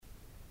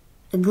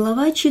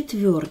Глава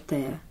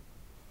 4.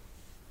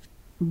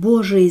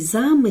 Божий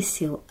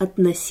замысел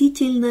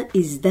относительно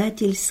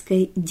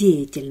издательской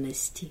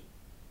деятельности.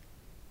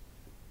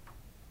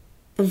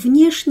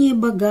 Внешнее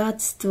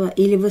богатство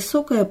или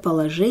высокое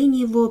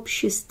положение в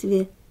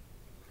обществе,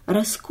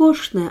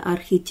 роскошная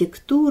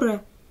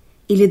архитектура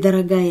или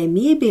дорогая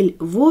мебель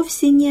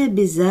вовсе не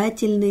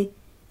обязательны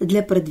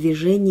для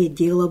продвижения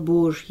дела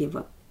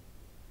Божьего.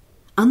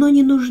 Оно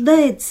не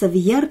нуждается в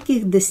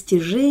ярких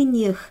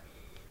достижениях,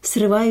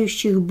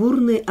 срывающих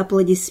бурные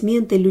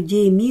аплодисменты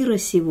людей мира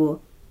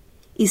сего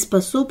и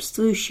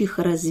способствующих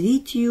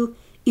развитию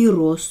и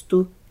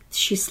росту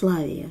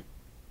тщеславия.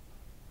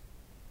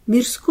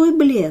 Мирской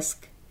блеск,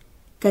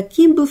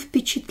 каким бы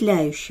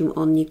впечатляющим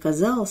он ни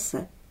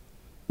казался,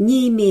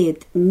 не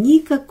имеет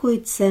никакой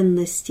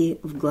ценности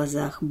в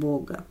глазах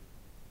Бога.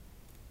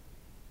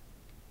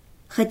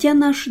 Хотя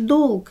наш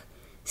долг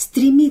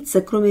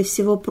стремится, кроме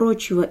всего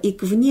прочего, и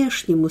к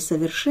внешнему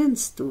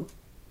совершенству,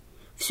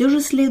 все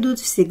же следует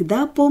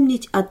всегда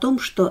помнить о том,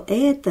 что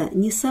это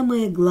не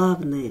самое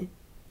главное.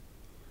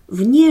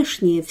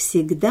 Внешнее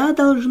всегда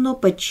должно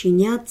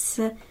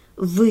подчиняться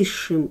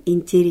высшим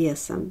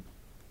интересам.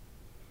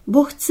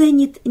 Бог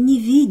ценит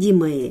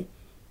невидимое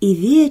и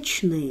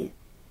вечное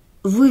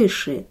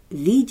выше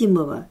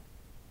видимого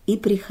и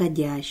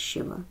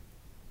приходящего.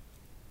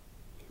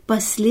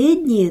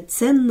 Последнее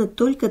ценно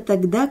только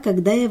тогда,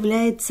 когда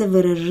является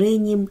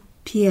выражением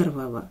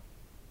первого.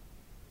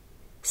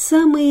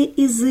 Самые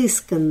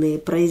изысканные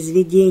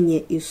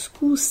произведения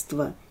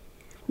искусства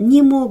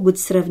не могут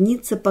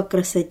сравниться по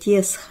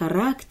красоте с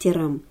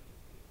характером,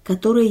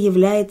 который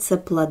является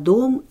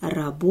плодом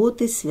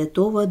работы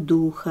Святого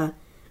Духа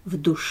в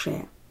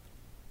душе.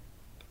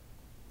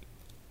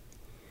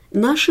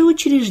 Наши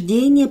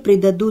учреждения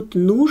придадут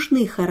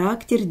нужный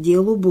характер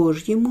делу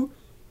Божьему,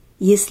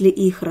 если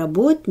их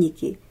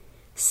работники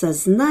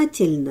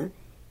сознательно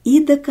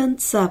и до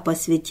конца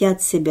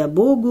посвятят себя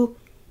Богу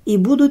и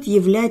будут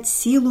являть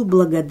силу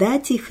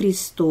благодати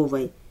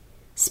Христовой,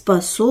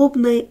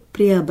 способной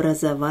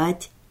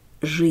преобразовать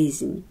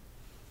жизнь.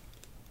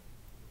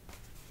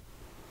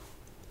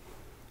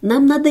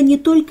 Нам надо не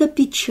только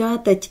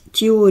печатать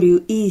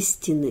теорию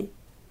истины,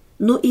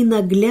 но и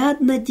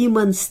наглядно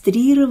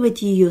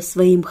демонстрировать ее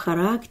своим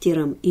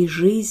характером и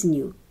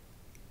жизнью.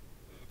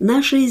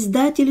 Наши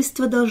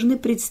издательства должны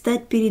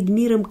предстать перед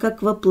миром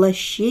как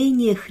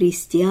воплощение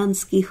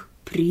христианских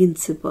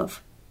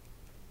принципов.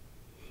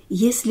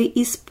 Если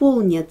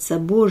исполнятся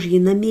Божьи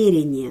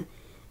намерения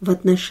в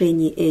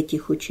отношении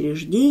этих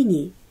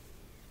учреждений,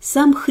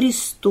 сам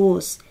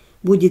Христос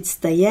будет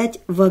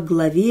стоять во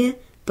главе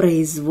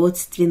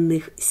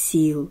производственных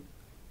сил.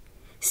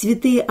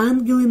 Святые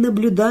ангелы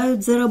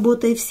наблюдают за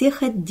работой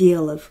всех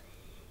отделов,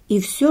 и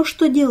все,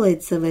 что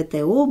делается в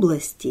этой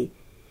области,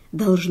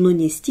 должно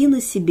нести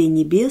на себе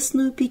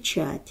небесную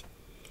печать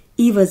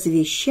и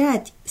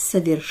возвещать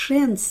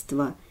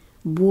совершенство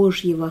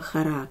Божьего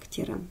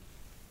характера.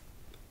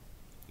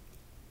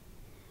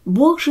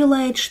 Бог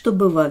желает,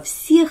 чтобы во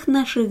всех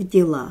наших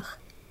делах,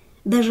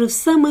 даже в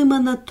самой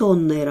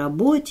монотонной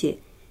работе,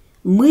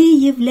 мы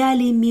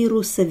являли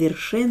миру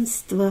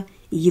совершенство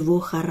Его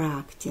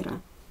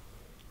характера.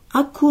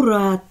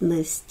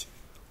 Аккуратность,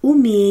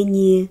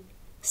 умение,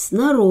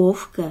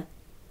 сноровка,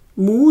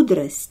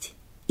 мудрость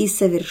и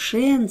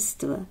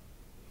совершенство,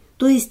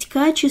 то есть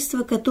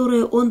качества,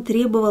 которые Он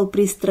требовал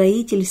при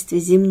строительстве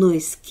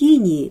земной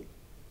скинии,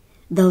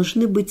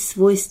 должны быть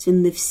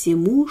свойственны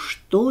всему,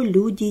 что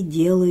люди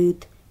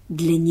делают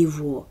для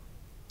Него.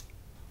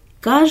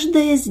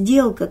 Каждая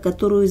сделка,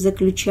 которую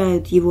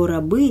заключают Его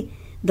рабы,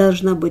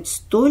 должна быть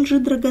столь же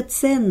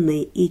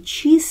драгоценной и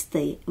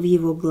чистой в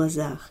Его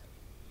глазах,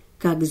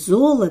 как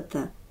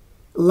золото,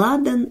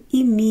 ладан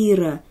и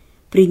мирра,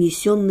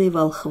 принесенные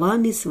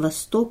волхвами с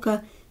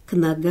востока к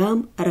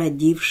ногам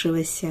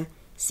родившегося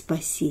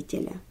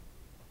Спасителя.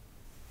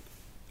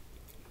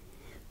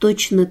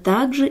 Точно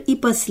так же и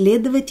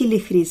последователи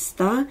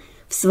Христа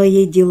в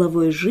своей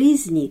деловой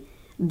жизни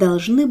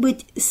должны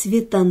быть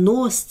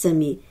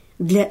светоносцами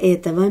для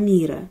этого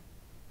мира.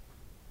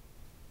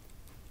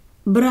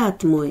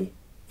 Брат мой,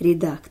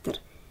 редактор,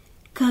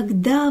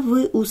 когда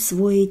вы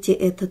усвоите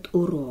этот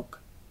урок?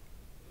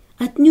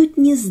 Отнюдь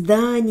не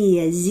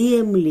здания,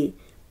 земли,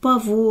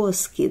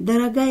 повозки,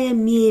 дорогая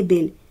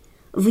мебель,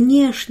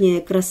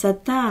 внешняя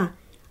красота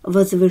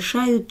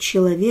возвышают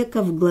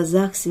человека в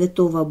глазах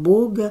святого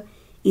Бога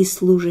и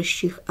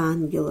служащих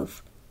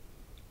ангелов.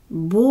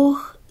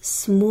 Бог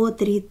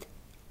смотрит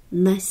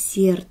на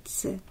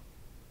сердце.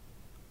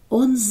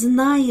 Он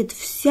знает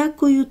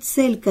всякую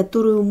цель,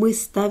 которую мы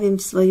ставим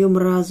в своем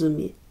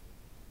разуме.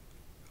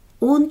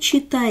 Он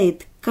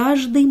читает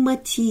каждый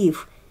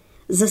мотив,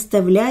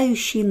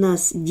 заставляющий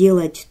нас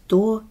делать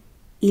то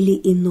или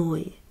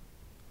иное.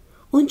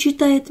 Он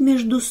читает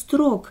между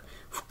строк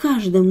в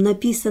каждом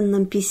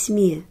написанном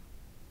письме.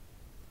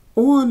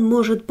 Он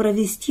может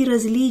провести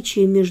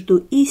различие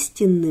между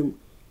истинным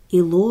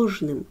и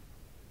ложным.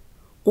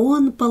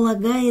 Он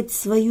полагает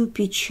свою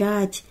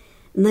печать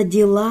на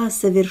дела,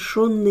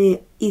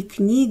 совершенные и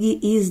книги,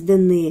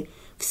 изданные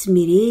в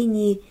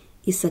смирении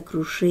и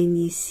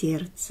сокрушении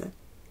сердца.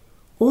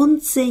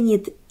 Он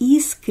ценит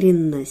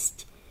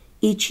искренность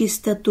и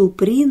чистоту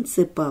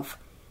принципов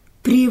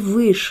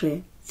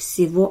превыше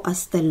всего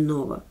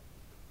остального.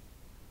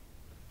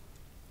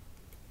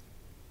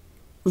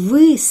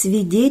 «Вы,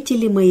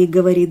 свидетели мои, —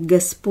 говорит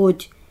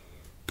Господь,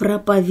 —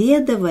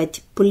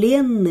 проповедовать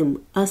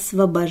пленным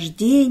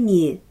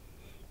освобождение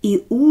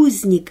и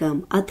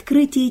узникам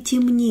открытие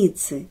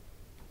темницы,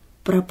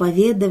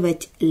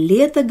 проповедовать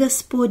лето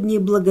Господне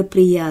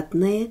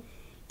благоприятное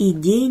и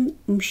день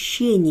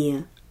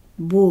мщения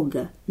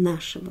Бога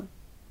нашего».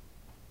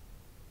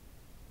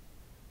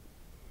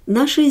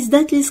 Наше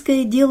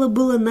издательское дело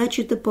было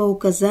начато по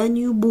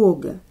указанию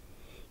Бога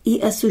и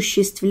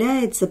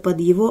осуществляется под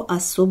Его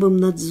особым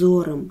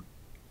надзором.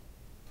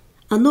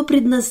 Оно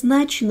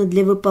предназначено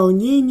для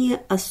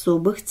выполнения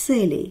особых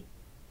целей.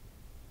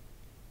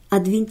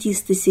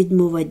 Адвентисты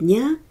седьмого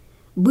дня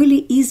были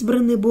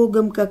избраны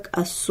Богом как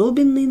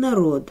особенный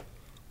народ,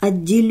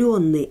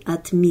 отделенный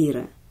от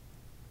мира.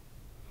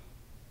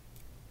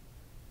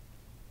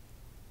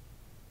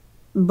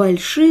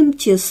 Большим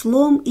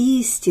теслом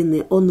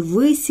истины Он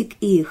высек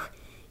их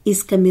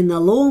из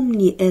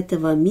каменоломни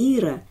этого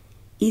мира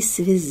и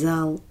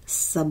связал с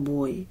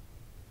собой.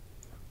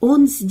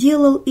 Он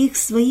сделал их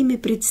своими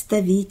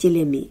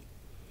представителями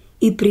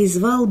и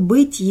призвал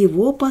быть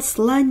Его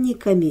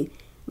посланниками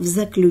в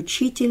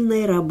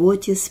заключительной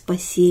работе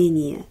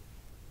спасения.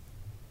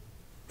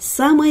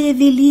 Самое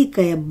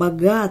великое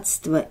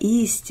богатство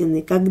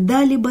истины,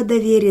 когда-либо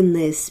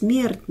доверенное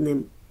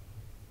смертным,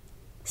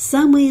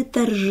 самые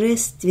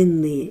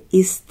торжественные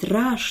и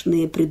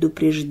страшные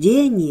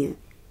предупреждения,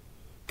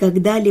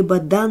 когда-либо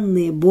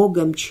данные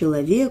Богом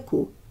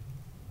человеку,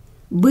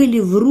 были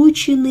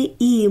вручены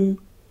им,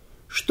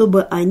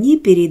 чтобы они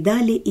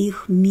передали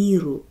их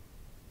миру.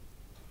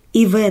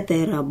 И в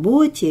этой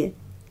работе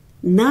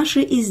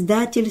наше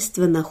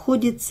издательство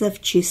находится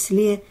в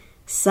числе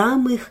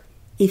самых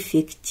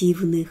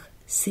эффективных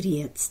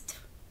средств.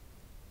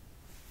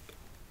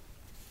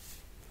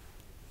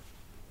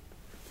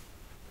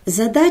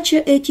 Задача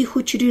этих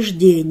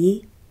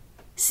учреждений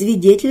 –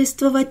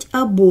 свидетельствовать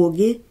о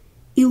Боге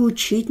и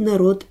учить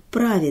народ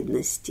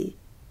праведности.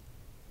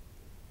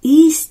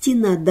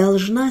 Истина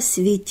должна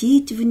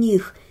светить в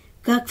них,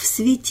 как в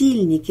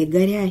светильнике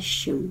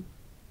горящем.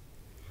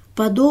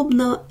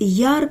 Подобно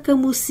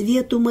яркому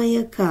свету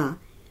маяка,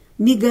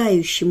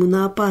 мигающему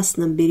на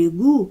опасном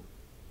берегу,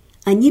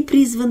 они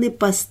призваны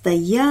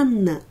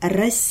постоянно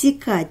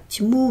рассекать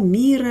тьму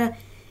мира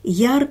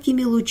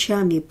яркими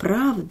лучами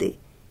правды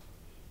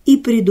и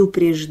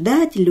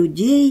предупреждать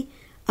людей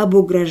об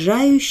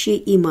угрожающей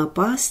им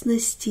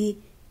опасности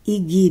и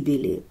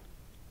гибели.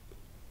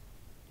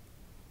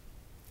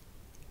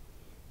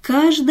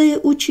 Каждое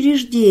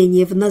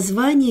учреждение, в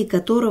названии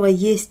которого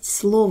есть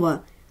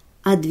слово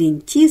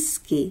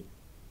 «адвентистский»,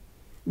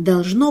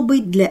 должно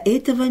быть для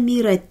этого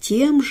мира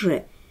тем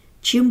же,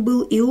 чем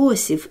был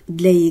Иосиф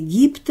для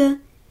Египта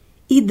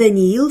и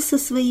Даниил со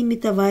своими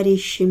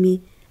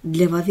товарищами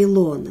для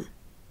Вавилона.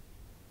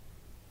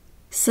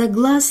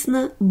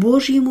 Согласно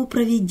Божьему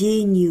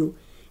провидению,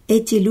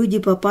 эти люди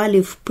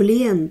попали в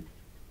плен,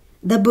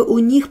 дабы у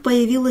них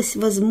появилась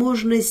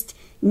возможность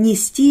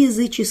нести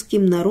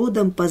языческим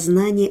народам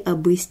познание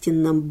об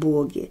истинном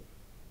Боге.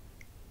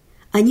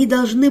 Они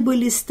должны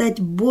были стать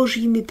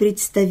Божьими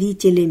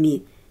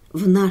представителями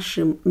в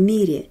нашем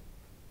мире.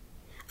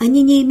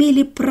 Они не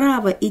имели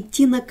права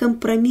идти на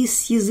компромисс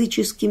с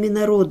языческими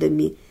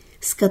народами,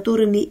 с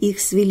которыми их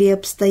свели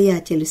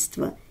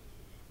обстоятельства,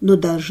 но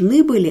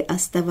должны были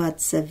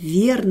оставаться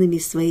верными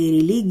своей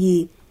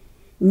религии,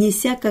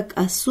 неся как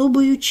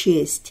особую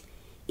честь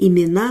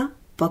имена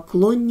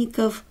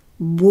поклонников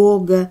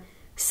Бога,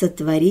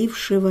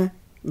 сотворившего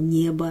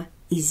небо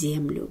и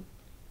землю.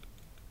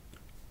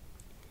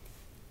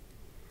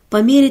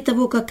 По мере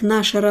того, как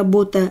наша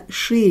работа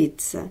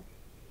ширится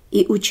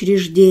и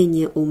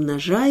учреждения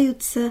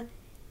умножаются,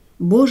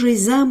 Божий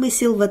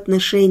замысел в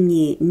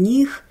отношении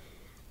них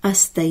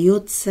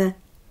остается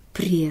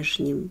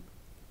прежним.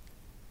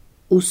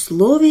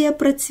 Условия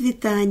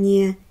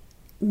процветания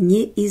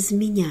не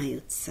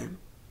изменяются.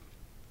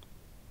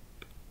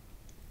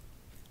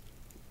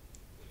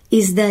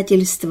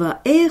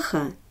 Издательство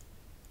 «Эхо»,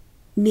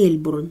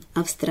 Мельбурн,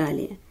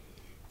 Австралия,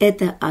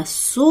 это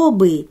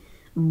особый,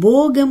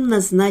 Богом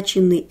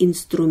назначенный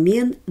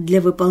инструмент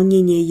для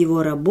выполнения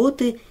его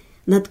работы,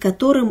 над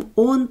которым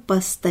он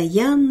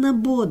постоянно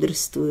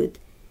бодрствует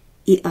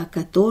и о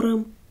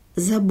котором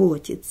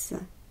заботится.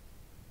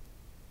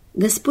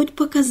 Господь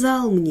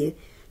показал мне,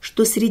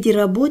 что среди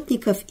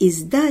работников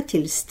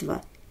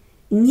издательства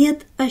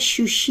нет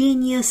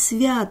ощущения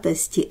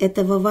святости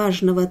этого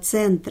важного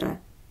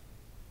центра.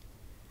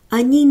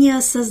 Они не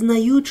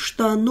осознают,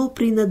 что оно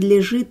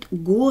принадлежит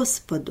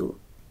Господу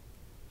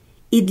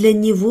и для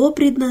Него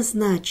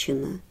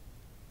предназначено,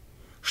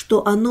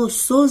 что оно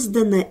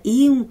создано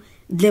им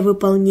для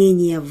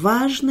выполнения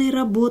важной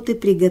работы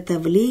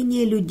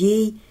приготовления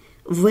людей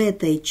в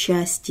этой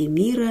части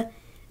мира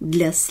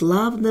для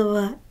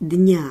славного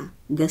Дня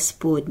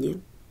Господня.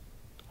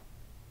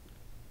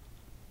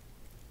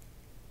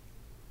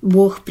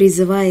 Бог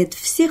призывает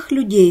всех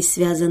людей,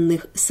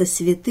 связанных со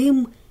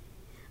святым,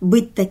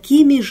 быть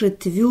такими же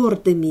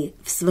твердыми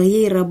в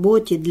своей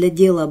работе для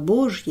дела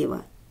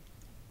Божьего,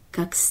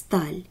 как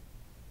сталь.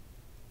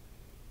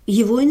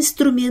 Его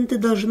инструменты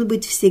должны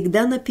быть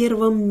всегда на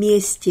первом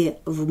месте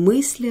в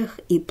мыслях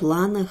и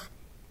планах.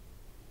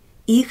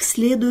 Их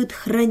следует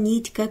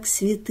хранить как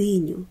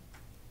святыню.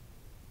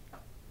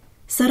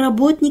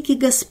 Соработники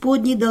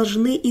Господни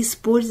должны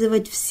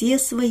использовать все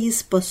свои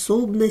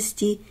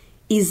способности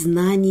и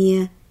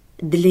знания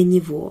для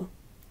Него.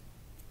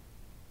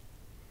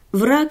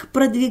 Враг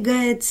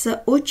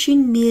продвигается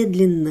очень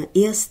медленно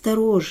и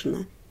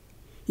осторожно,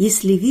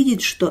 если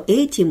видит, что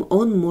этим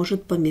он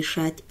может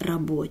помешать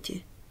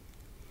работе.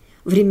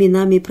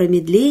 Временами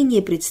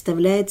промедление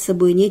представляет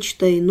собой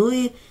нечто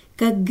иное,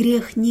 как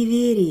грех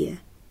неверия.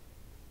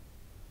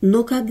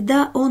 Но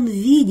когда он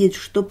видит,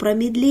 что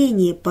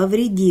промедление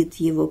повредит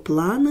его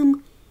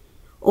планам,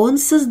 он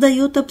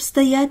создает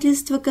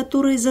обстоятельства,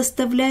 которые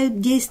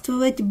заставляют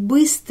действовать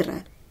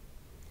быстро,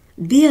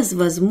 без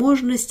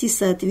возможности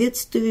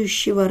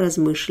соответствующего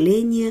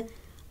размышления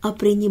о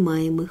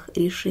принимаемых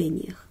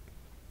решениях.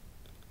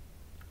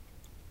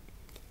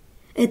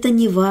 Это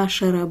не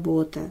ваша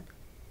работа,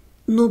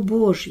 но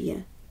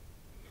Божья,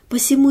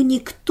 посему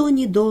никто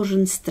не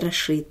должен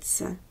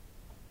страшиться.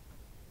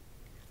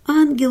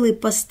 Ангелы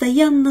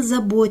постоянно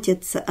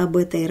заботятся об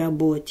этой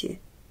работе.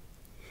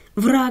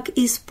 Враг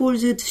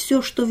использует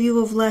все, что в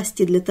его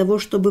власти, для того,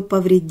 чтобы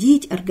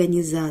повредить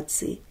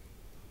организации.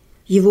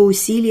 Его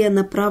усилия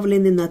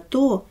направлены на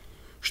то,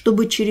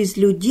 чтобы через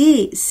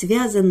людей,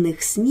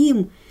 связанных с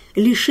ним,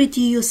 лишить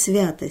ее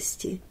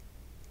святости.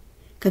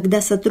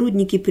 Когда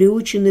сотрудники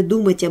приучены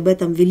думать об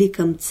этом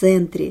великом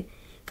центре,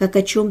 как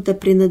о чем-то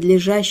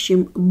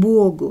принадлежащем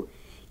Богу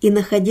и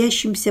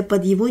находящемся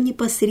под Его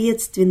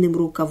непосредственным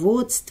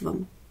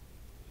руководством,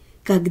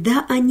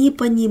 когда они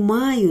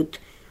понимают,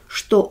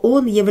 что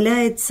Он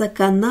является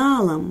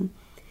каналом,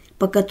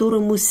 по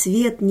которому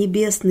свет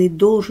небесный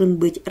должен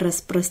быть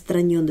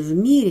распространен в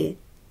мире,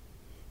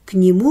 к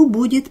Нему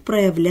будет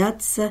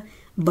проявляться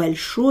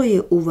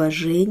большое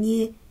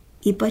уважение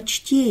и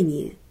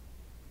почтение.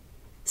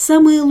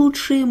 Самые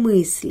лучшие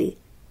мысли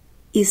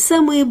и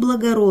самые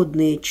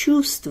благородные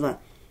чувства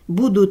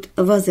будут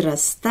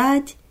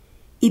возрастать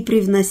и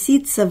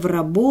привноситься в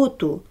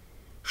работу,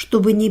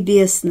 чтобы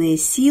небесные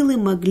силы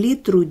могли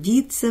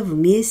трудиться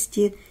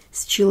вместе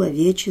с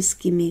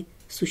человеческими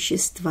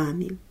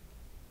существами.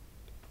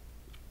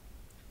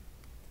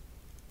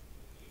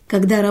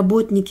 Когда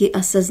работники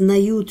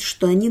осознают,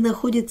 что они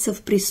находятся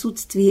в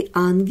присутствии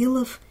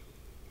ангелов,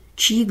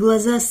 чьи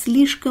глаза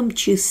слишком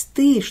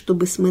чисты,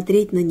 чтобы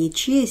смотреть на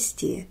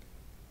нечестие,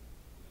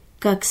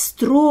 как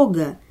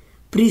строго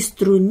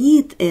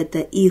приструнит это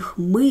их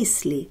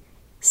мысли,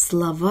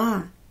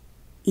 слова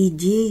и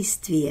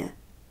действия.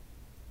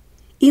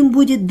 Им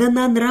будет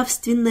дана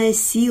нравственная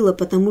сила,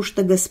 потому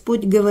что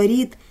Господь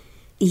говорит: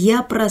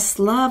 «Я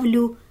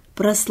прославлю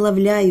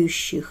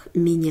прославляющих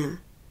Меня».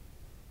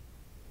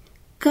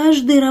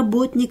 Каждый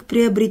работник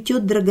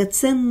приобретет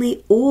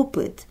драгоценный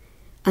опыт,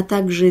 а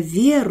также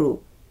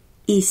веру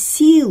и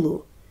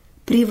силу,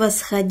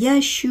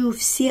 превосходящую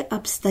все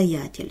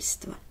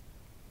обстоятельства.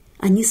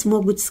 Они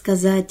смогут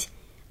сказать: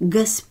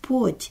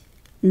 «Господь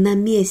на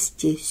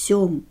месте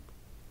сём».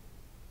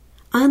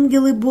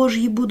 Ангелы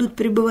Божьи будут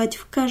пребывать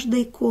в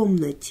каждой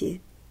комнате.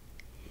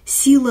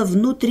 Сила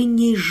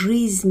внутренней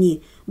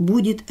жизни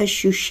будет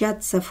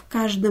ощущаться в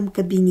каждом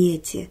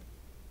кабинете.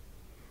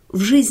 В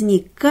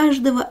жизни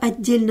каждого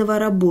отдельного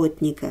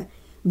работника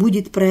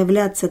будет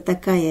проявляться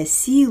такая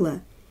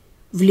сила,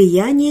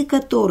 влияние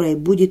которой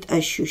будет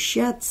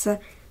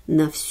ощущаться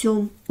на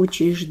всем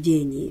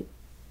учреждении.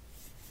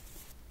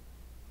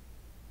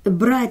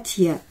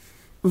 Братья,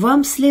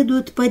 вам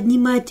следует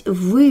поднимать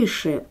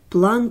выше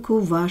планку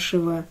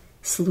вашего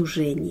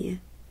служения.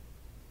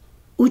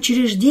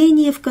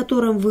 Учреждение, в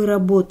котором вы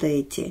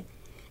работаете,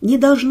 не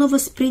должно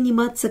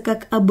восприниматься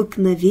как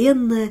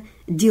обыкновенная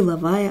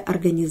деловая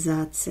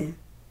организация.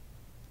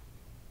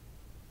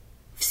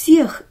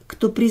 Всех,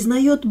 кто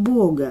признает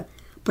Бога,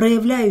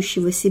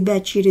 проявляющего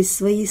себя через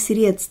свои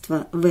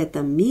средства в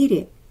этом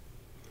мире,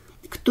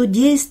 кто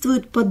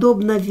действует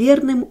подобно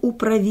верным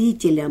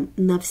управителям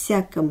на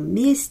всяком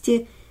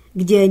месте,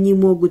 где они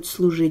могут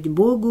служить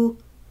Богу,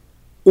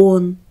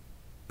 Он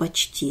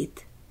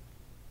почтит.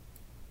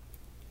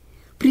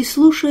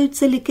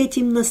 Прислушаются ли к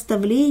этим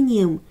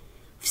наставлениям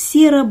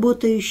все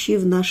работающие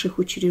в наших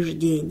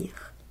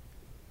учреждениях?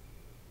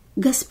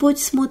 Господь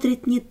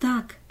смотрит не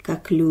так,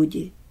 как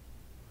люди.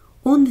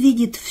 Он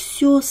видит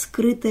все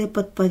скрытое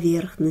под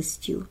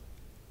поверхностью.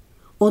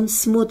 Он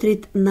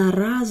смотрит на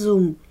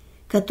разум,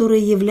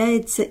 который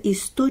является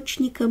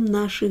источником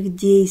наших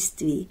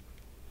действий,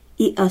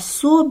 и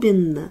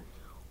особенно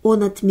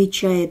Он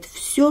отмечает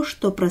все,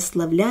 что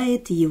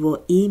прославляет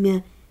Его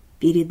имя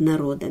перед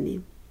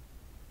народами.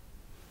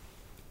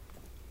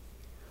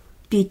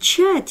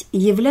 Печать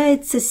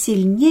является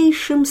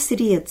сильнейшим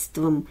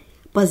средством,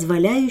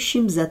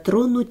 позволяющим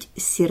затронуть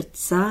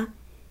сердца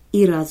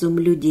и разум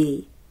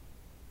людей.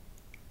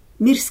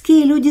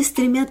 Мирские люди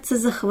стремятся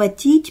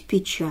захватить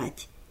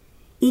печать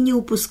и не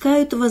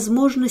упускают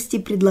возможности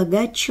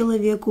предлагать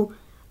человеку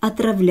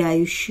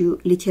отравляющую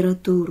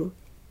литературу.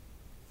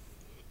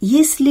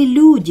 Если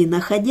люди,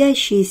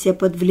 находящиеся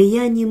под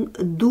влиянием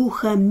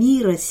духа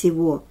мира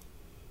сего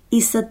и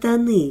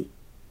сатаны,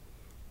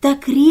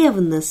 так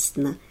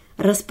ревностно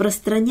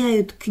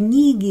распространяют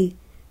книги,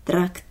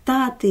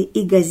 трактаты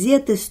и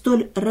газеты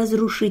столь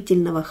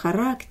разрушительного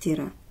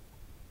характера,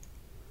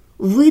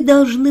 вы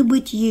должны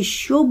быть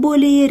еще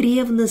более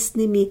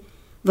ревностными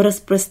в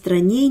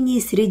распространении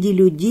среди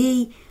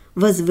людей,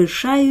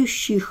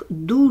 возвышающих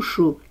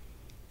душу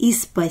и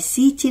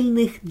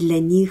спасительных для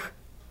них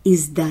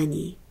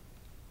изданий.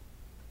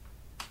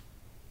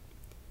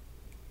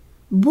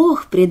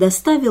 Бог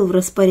предоставил в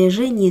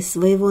распоряжении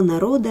своего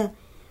народа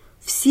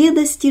все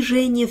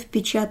достижения в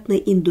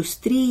печатной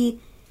индустрии,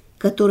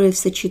 которые в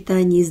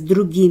сочетании с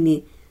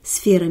другими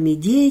сферами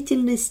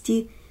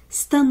деятельности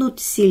станут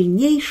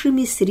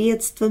сильнейшими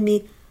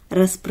средствами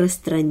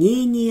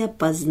распространения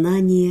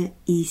познания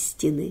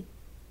истины.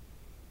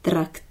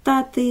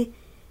 Трактаты,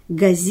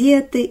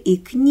 газеты и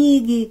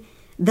книги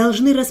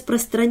должны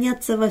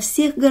распространяться во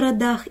всех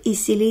городах и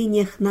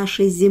селениях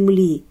нашей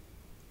земли,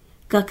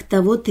 как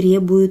того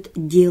требует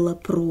дело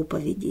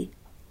проповеди.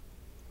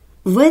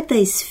 В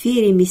этой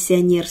сфере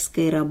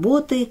миссионерской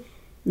работы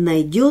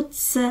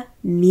найдется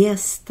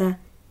место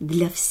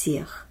для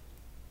всех.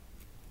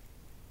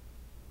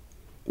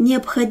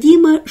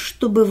 Необходимо,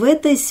 чтобы в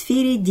этой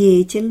сфере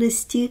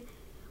деятельности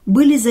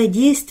были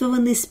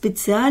задействованы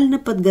специально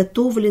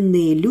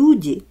подготовленные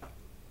люди,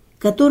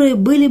 которые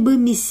были бы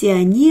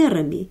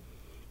миссионерами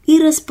и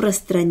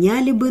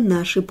распространяли бы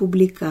наши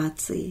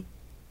публикации.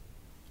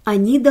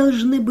 Они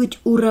должны быть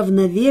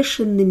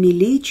уравновешенными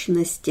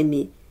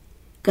личностями,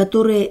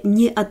 которые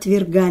не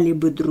отвергали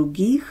бы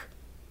других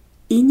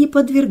и не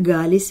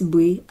подвергались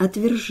бы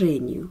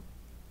отвержению.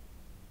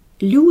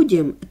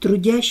 Людям,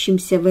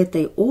 трудящимся в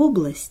этой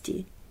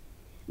области,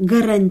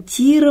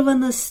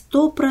 гарантировано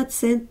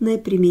 100%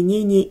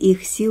 применение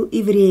их сил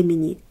и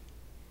времени,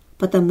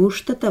 потому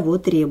что того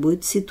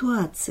требует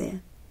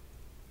ситуация.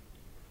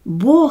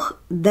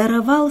 Бог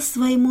даровал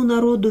своему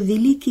народу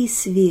великий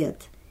свет,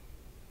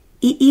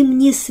 и им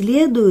не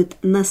следует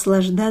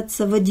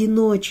наслаждаться в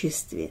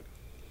одиночестве,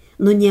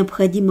 но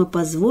необходимо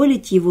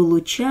позволить его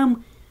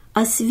лучам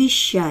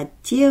освещать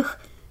тех,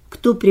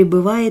 кто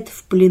пребывает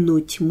в плену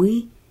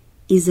тьмы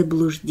и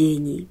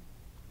заблуждений.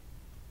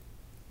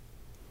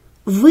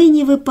 Вы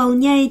не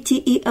выполняете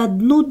и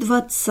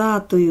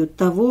 1/20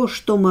 того,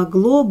 что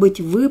могло быть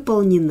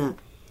выполнено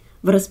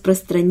в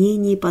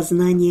распространении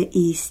познания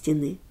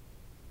истины.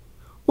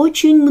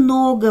 Очень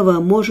многого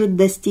может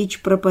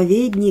достичь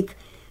проповедник,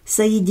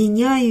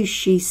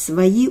 соединяющий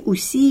свои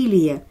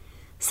усилия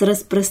с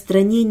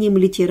распространением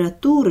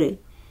литературы,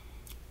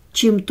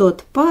 чем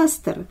тот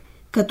пастор,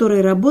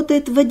 который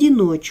работает в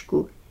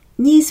одиночку,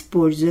 не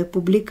используя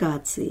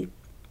публикации.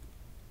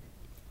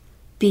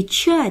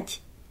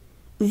 Печать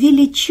 –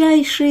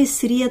 величайшее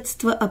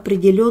средство,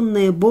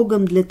 определенное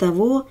Богом для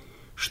того,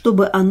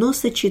 чтобы оно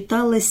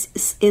сочеталось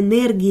с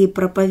энергией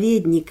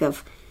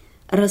проповедников,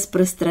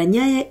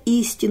 распространяя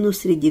истину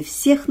среди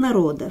всех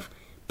народов,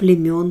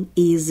 племен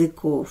и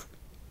языков.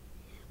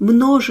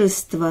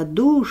 Множество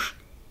душ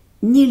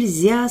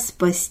нельзя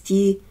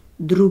спасти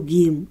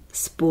другим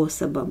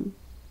способом.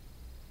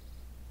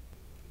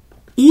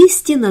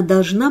 Истина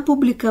должна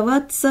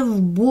публиковаться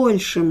в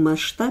большем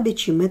масштабе,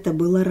 чем это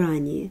было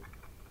ранее.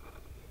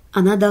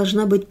 Она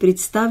должна быть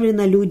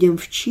представлена людям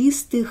в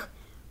чистых,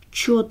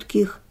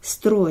 четких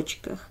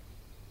строчках.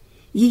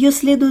 Ее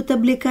следует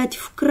облекать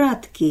в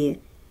краткие,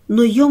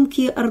 но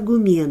емкие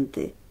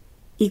аргументы.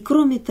 И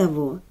кроме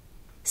того,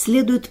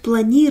 следует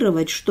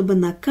планировать, чтобы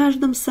на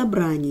каждом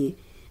собрании,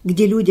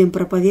 где людям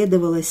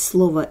проповедовалось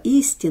слово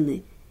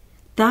истины,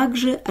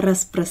 также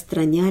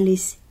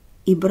распространялись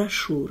и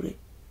брошюры.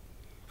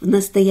 В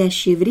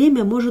настоящее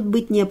время, может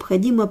быть,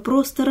 необходимо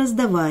просто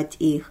раздавать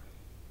их,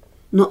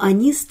 но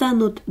они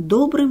станут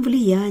добрым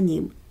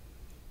влиянием,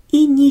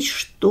 и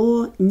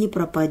ничто не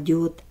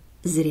пропадет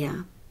зря.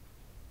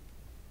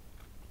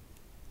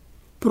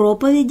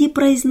 Проповеди,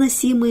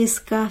 произносимые с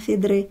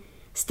кафедры,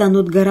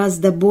 станут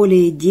гораздо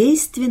более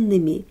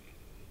действенными,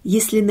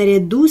 если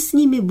наряду с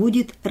ними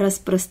будет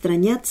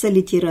распространяться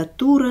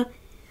литература,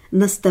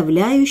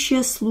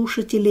 наставляющая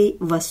слушателей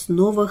в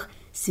основах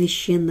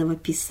Священного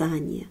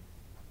Писания.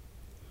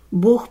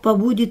 Бог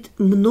побудит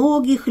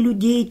многих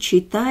людей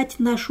читать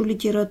нашу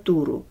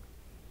литературу,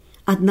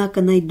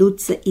 однако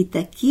найдутся и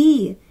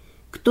такие,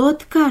 кто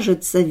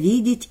откажется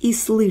видеть и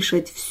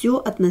слышать все,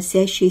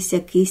 относящееся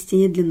к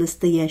истине для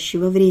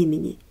настоящего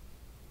времени.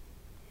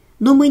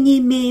 Но мы не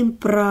имеем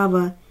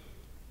права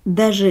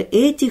даже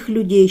этих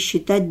людей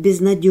считать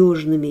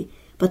безнадежными,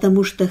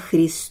 потому что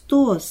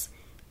Христос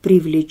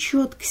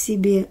привлечет к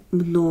себе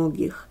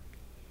многих.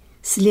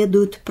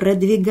 Следует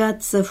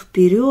продвигаться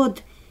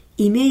вперед,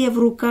 имея в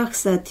руках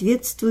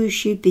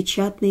соответствующие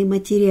печатные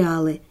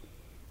материалы,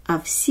 а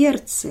в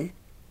сердце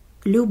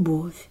 –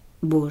 любовь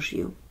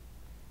Божью.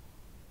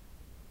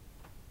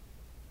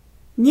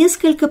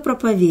 Несколько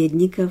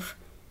проповедников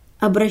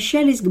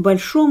обращались к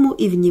большому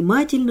и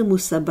внимательному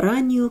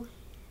собранию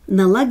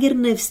на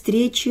лагерной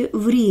встрече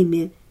в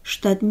Риме,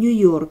 штат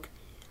Нью-Йорк,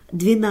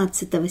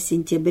 12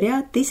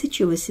 сентября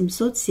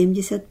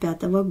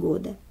 1875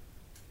 года.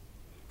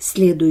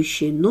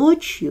 Следующей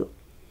ночью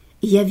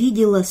я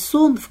видела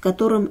сон, в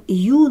котором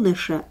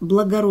юноша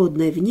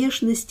благородной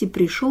внешности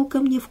пришел ко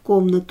мне в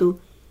комнату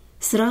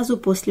сразу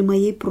после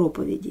моей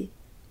проповеди.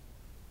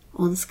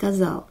 Он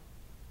сказал: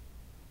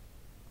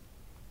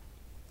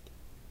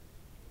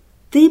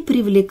 «Ты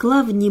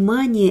привлекла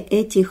внимание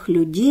этих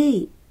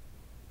людей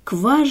к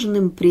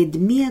важным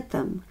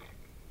предметам,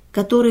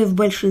 которые в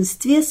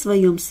большинстве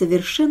своем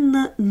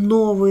совершенно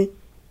новы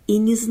и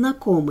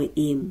незнакомы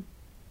им.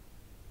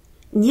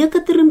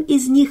 Некоторым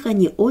из них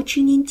они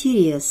очень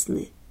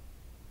интересны.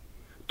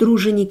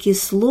 Труженики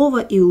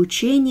слова и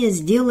учения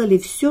сделали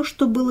все,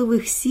 что было в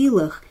их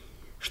силах,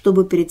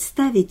 чтобы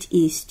представить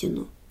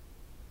истину.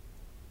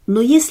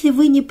 Но если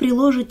вы не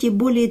приложите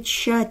более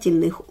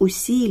тщательных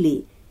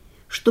усилий,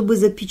 чтобы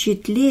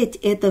запечатлеть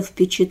это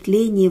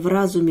впечатление в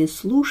разуме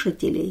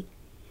слушателей,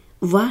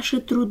 ваши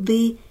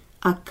труды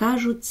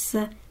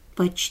окажутся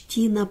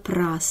почти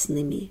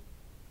напрасными.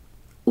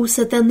 У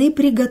сатаны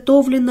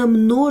приготовлено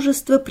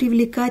множество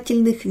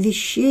привлекательных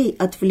вещей,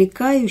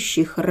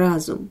 отвлекающих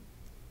разум.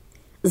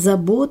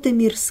 Заботы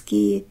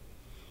мирские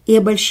и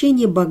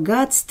обольщение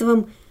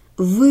богатством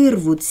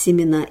вырвут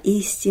семена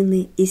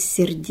истины из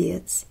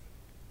сердец.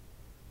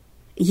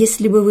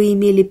 Если бы вы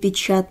имели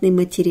печатный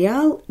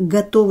материал,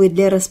 готовый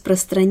для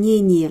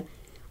распространения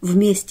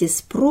вместе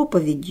с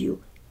проповедью,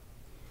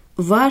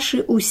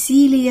 ваши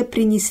усилия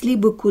принесли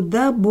бы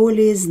куда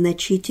более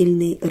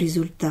значительный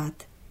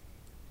результат.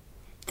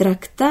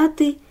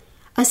 Трактаты,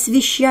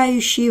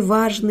 освещающие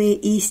важные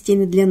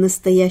истины для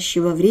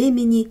настоящего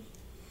времени,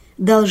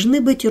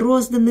 должны быть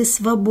розданы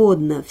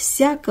свободно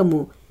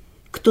всякому,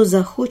 кто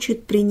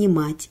захочет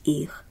принимать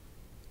их.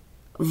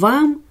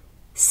 Вам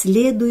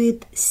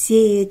следует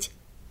сеять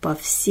по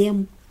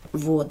всем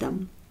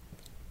водам.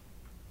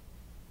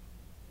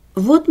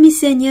 Вот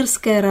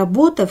миссионерская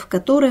работа, в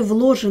которой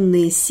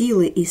вложенные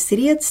силы и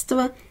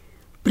средства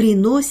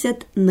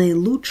приносят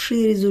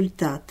наилучшие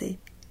результаты.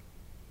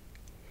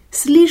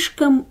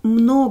 Слишком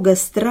много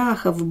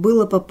страхов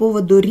было по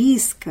поводу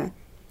риска,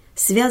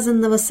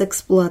 связанного с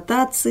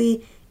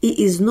эксплуатацией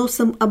и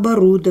износом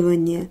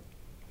оборудования,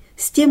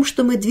 с тем,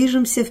 что мы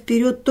движемся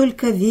вперед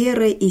только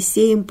верой и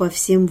сеем по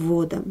всем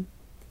водам.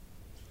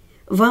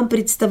 Вам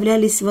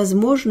представлялись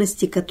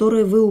возможности,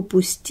 которые вы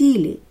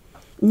упустили,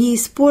 не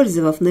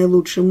использовав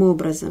наилучшим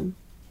образом.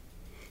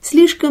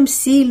 Слишком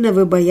сильно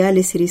вы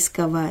боялись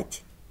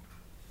рисковать.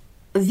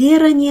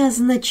 Вера не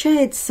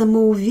означает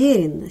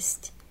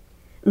самоуверенность,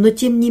 но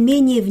тем не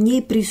менее в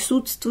ней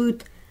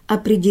присутствует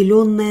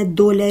определенная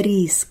доля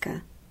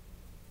риска.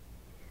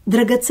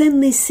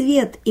 Драгоценный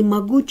свет и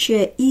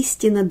могучая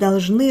истина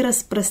должны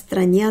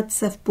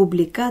распространяться в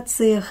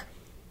публикациях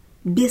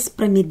без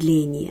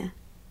промедления.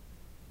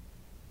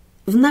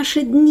 В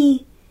наши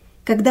дни,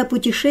 когда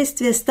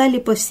путешествия стали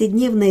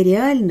повседневной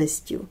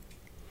реальностью,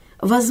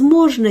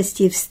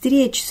 возможностей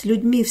встреч с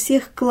людьми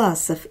всех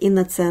классов и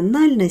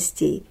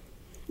национальностей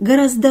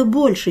гораздо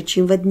больше,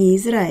 чем в дни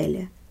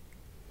Израиля.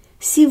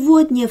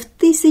 Сегодня в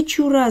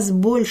 1000 раз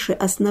больше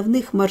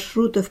основных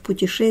маршрутов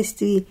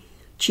путешествий,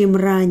 чем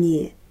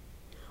ранее.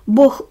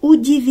 Бог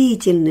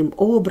удивительным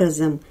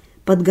образом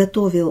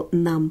подготовил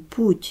нам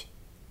путь.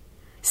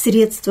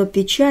 Средства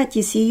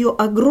печати с ее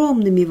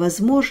огромными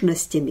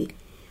возможностями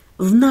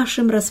в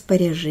нашем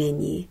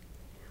распоряжении.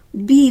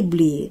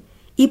 Библии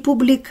и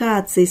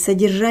публикации,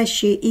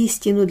 содержащие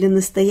истину для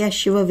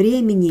настоящего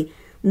времени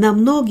на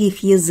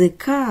многих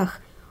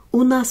языках,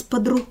 у нас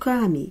под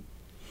руками,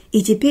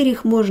 и теперь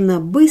их можно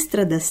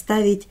быстро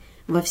доставить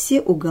во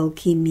все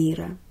уголки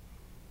мира.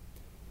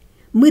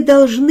 Мы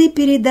должны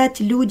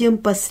передать людям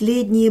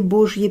последние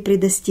Божьи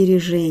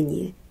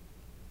предостережения.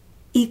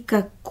 И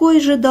какой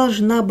же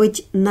должна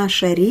быть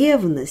наша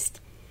ревность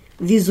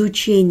в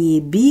изучении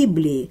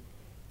Библии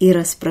и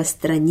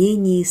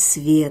распространении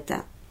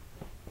света?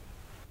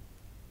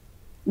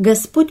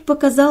 Господь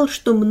показал,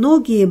 что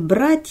многие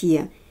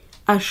братья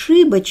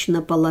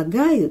ошибочно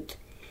полагают,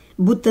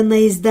 будто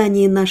на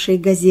издание нашей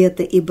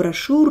газеты и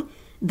брошюр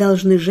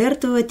должны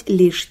жертвовать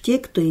лишь те,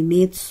 кто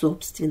имеет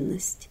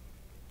собственность.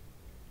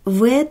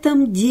 В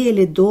этом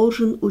деле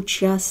должен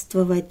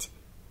участвовать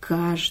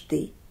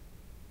каждый.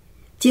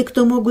 Те,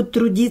 кто могут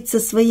трудиться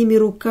своими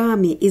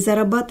руками и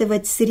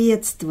зарабатывать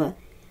средства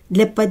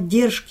для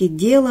поддержки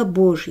дела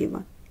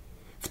Божьего,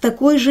 в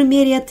такой же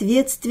мере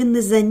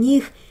ответственны за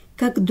них,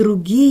 как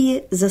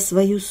другие за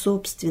свою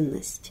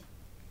собственность.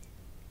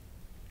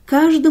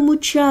 Каждому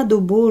чаду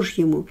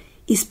Божьему,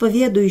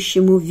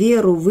 исповедующему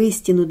веру в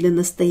истину для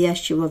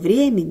настоящего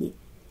времени,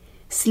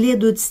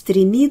 следует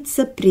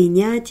стремиться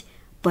принять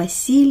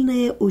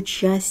посильное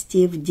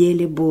участие в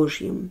деле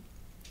Божьем.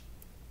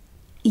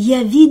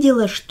 Я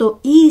видела, что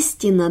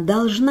истина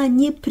должна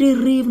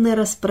непрерывно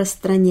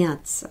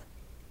распространяться,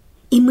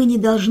 и мы не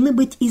должны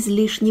быть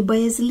излишне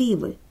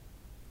боязливы.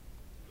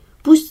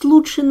 Пусть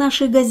лучше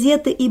наши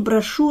газеты и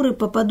брошюры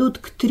попадут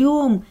к 3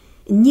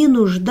 не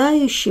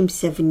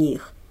нуждающимся в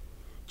них,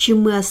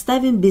 чем мы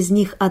оставим без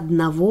них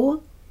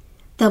одного,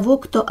 того,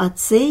 кто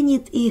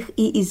оценит их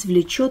и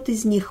извлечет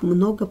из них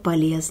много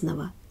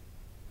полезного.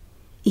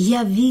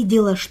 Я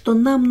видела, что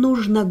нам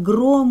нужно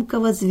громко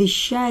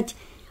возвещать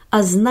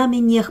о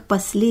знамениях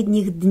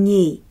последних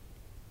дней,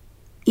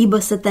 ибо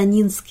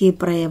сатанинские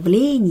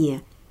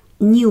проявления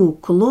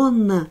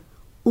неуклонно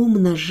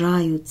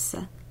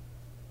умножаются.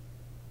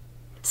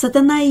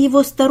 Сатана и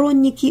его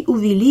сторонники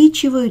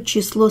увеличивают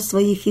число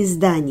своих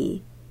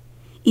изданий.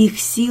 Их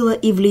сила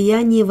и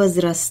влияние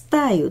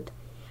возрастают,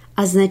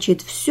 а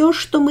значит, все,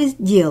 что мы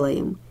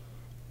сделаем,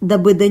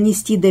 дабы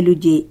донести до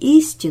людей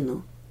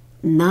истину,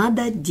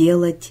 надо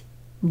делать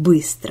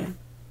быстро.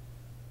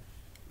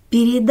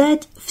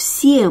 Передать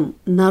всем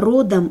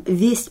народам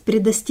весть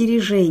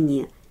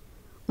предостережения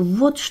 –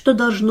 вот что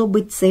должно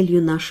быть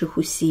целью наших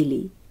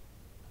усилий.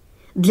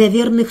 Для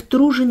верных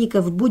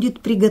тружеников будет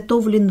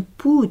приготовлен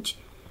путь,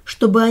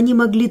 чтобы они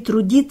могли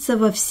трудиться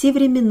во все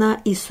времена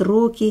и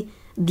сроки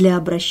для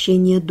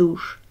обращения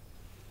душ.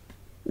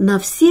 На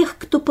всех,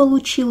 кто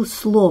получил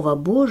Слово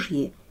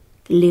Божье,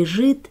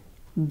 лежит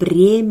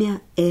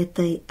бремя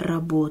этой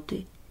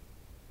работы.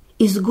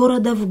 Из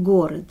города в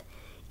город,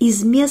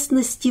 из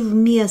местности в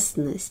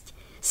местность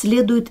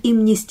следует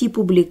им нести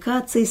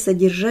публикации,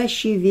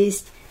 содержащие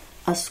весть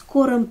о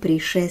скором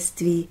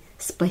пришествии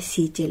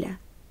Спасителя.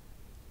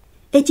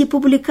 Эти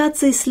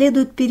публикации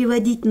следует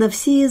переводить на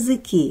все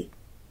языки,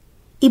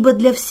 ибо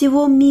для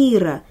всего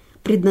мира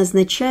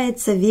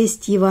предназначается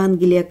весть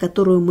Евангелия,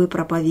 которую мы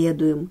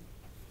проповедуем.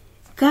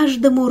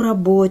 Каждому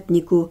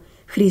работнику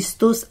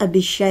Христос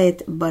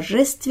обещает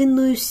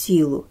божественную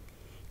силу,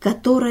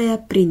 которая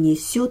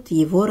принесет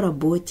его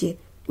работе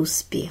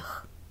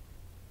успех.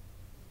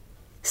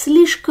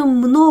 Слишком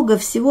много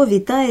всего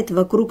витает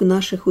вокруг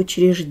наших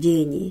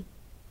учреждений.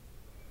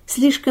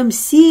 Слишком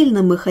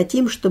сильно мы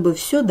хотим, чтобы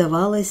все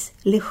давалось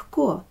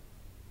легко.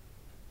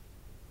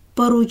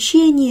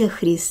 Поручение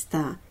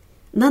Христа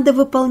надо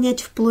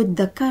выполнять вплоть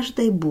до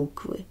каждой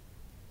буквы.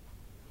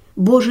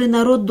 Божий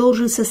народ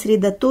должен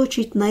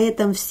сосредоточить на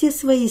этом все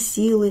свои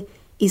силы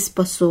и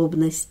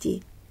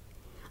способности.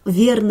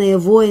 Верные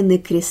воины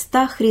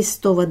креста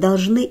Христова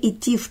должны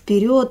идти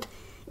вперед,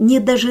 не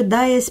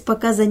дожидаясь,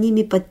 пока за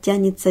ними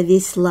подтянется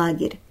весь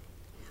лагерь,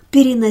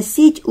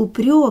 переносить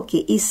упреки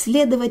и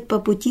следовать по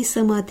пути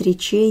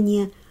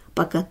самоотречения,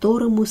 по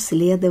которому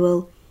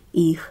следовал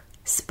их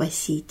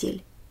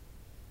Спаситель.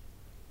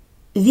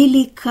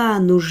 Велика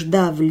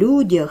нужда в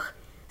людях,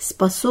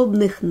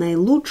 способных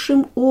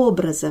наилучшим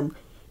образом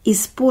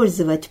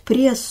использовать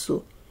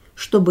прессу,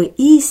 чтобы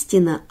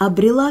истина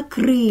обрела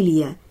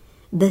крылья,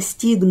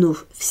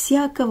 достигнув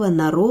всякого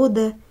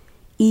народа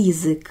и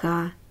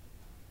языка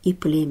и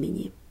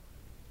племени.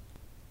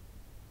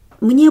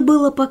 Мне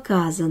было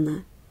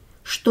показано,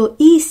 что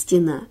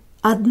истина,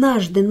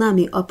 однажды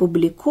нами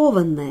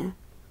опубликованная,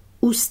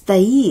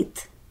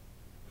 устоит,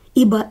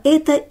 ибо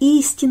это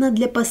истина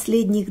для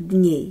последних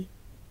дней.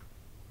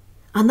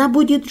 Она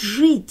будет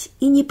жить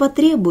и не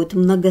потребует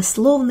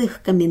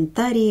многословных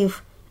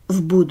комментариев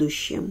в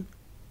будущем.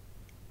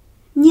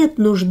 Нет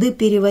нужды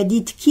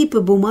переводить кипы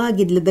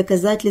бумаги для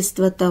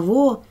доказательства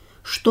того,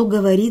 что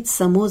говорит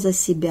само за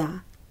себя.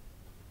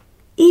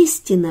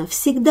 Истина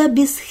всегда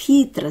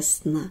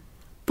бесхитростна,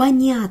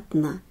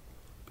 понятна,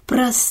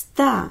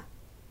 проста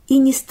и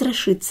не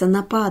страшится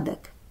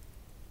нападок.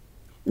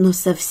 Но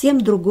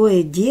совсем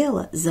другое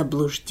дело –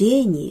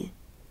 заблуждение.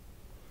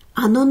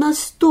 Оно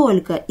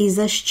настолько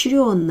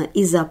изощренно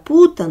и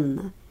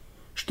запутанно,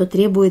 что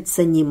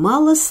требуется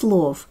немало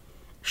слов,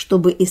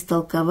 чтобы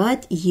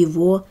истолковать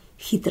его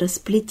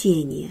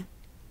хитросплетение.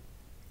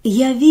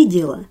 Я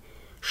видела,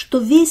 что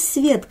весь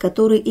свет,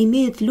 который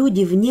имеют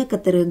люди в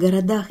некоторых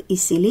городах и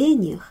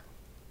селениях,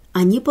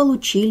 они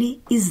получили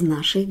из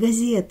нашей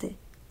газеты.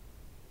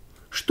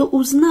 Что,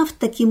 узнав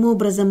таким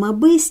образом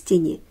об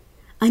истине,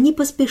 они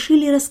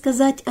поспешили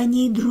рассказать о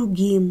ней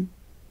другим,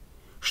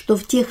 что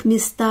в тех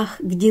местах,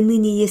 где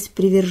ныне есть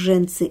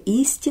приверженцы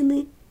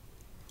истины,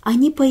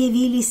 они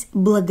появились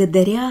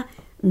благодаря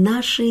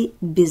нашей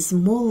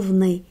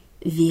безмолвной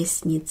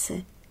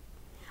вестнице.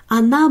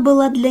 Она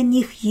была для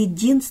них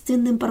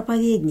единственным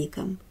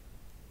проповедником.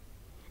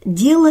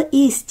 Дело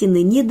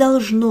истины не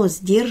должно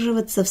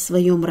сдерживаться в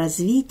своем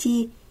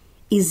развитии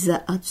из-за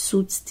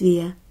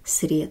отсутствия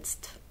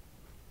средств.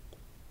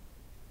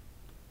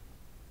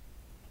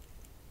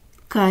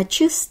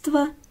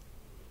 Качество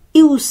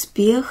и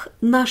успех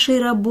нашей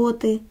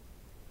работы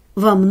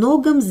во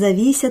многом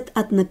зависят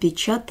от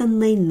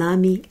напечатанной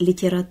нами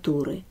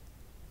литературы.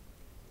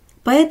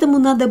 Поэтому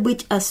надо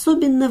быть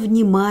особенно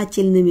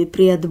внимательными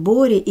при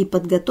отборе и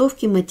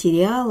подготовке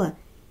материала,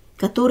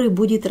 который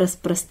будет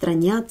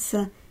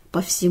распространяться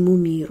по всему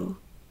миру.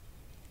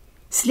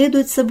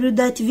 Следует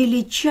соблюдать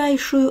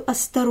величайшую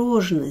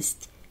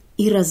осторожность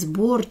и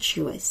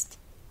разборчивость.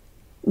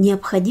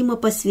 Необходимо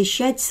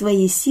посвящать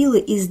свои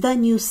силы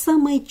изданию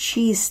самой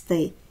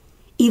чистой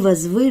и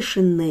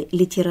возвышенной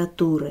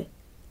литературы.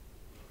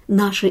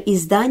 Наши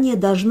издания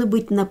должны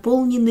быть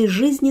наполнены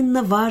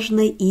жизненно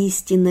важной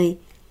истиной,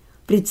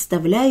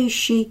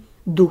 представляющей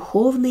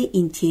духовный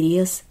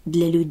интерес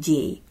для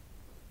людей.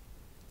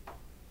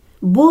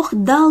 Бог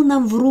дал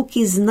нам в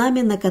руки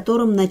знамя, на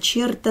котором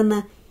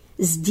начертано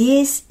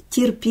 «Здесь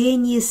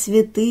терпение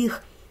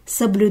святых,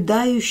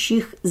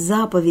 соблюдающих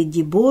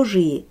заповеди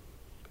Божии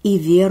и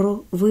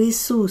веру в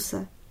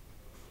Иисуса».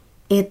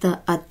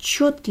 Это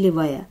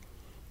отчетливая,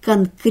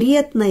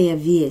 конкретная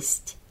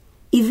весть,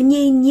 и в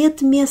ней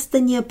нет места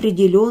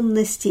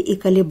неопределенности и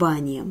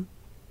колебаниям.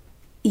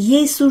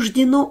 Ей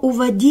суждено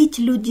уводить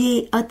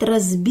людей от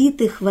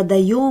разбитых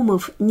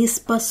водоемов,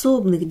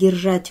 неспособных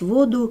держать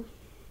воду,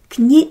 к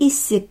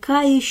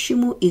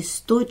неиссякающему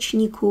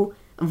источнику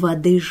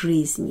воды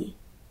жизни.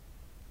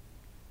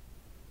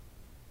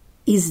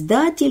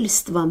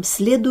 Издательствам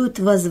следует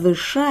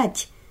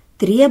возвышать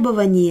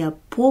требования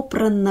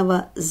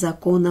попранного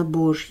закона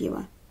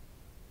Божьего.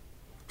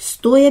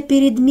 Стоя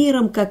перед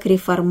миром как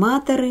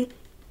реформаторы,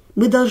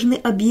 мы должны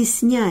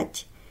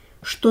объяснять,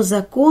 что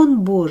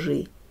закон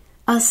Божий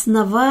 –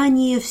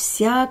 основание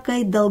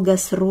всякой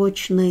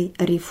долгосрочной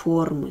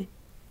реформы.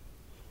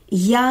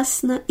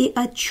 Ясно и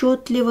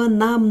отчетливо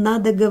нам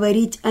надо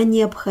говорить о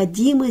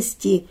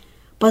необходимости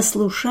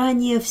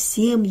послушания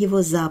всем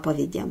Его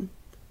заповедям.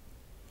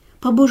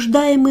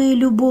 Побуждаемые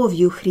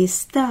любовью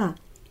Христа,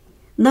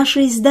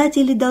 наши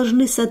издатели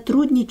должны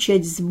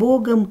сотрудничать с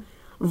Богом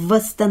в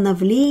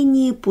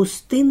восстановлении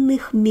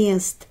пустынных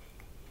мест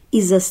и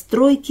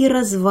застройке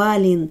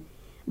развалин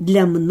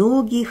для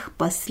многих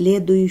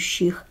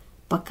последующих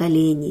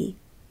поколений.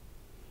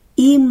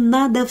 Им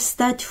надо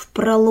встать в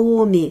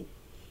проломе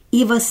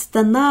и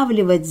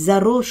восстанавливать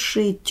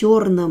заросшие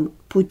терном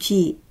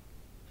пути.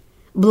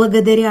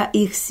 Благодаря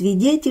их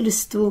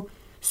свидетельству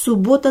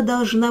суббота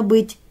должна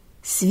быть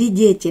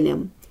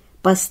свидетелем,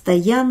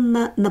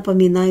 постоянно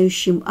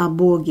напоминающим о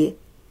Боге,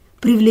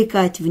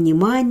 привлекать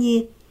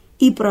внимание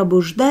и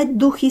пробуждать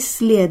дух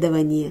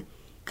исследования,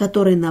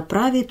 который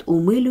направит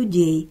умы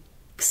людей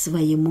к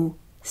своему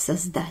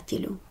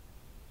Создателю.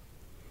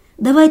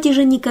 Давайте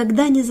же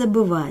никогда не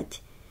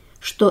забывать,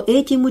 что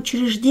этим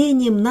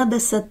учреждениям надо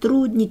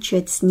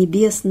сотрудничать с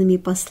небесными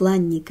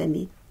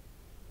посланниками.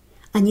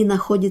 Они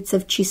находятся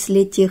в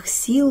числе тех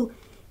сил,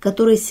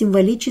 которые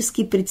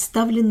символически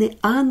представлены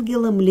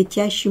ангелом,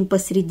 летящим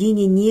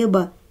посредине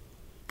неба,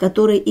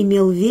 который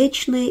имел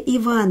вечное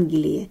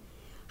Евангелие,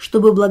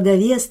 чтобы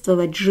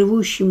благовествовать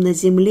живущим на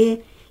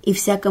земле и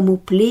всякому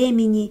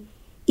племени,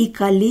 и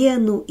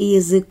колену, и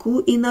языку,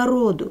 и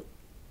народу.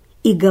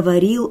 И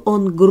говорил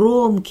он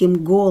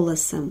громким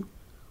голосом: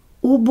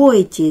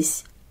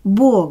 «Убойтесь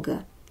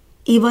Бога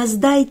и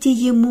воздайте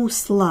Ему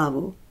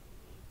славу,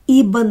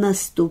 ибо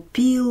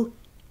наступил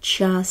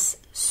час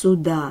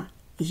суда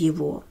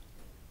Его».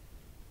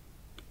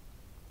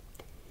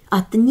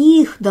 От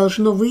них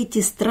должно выйти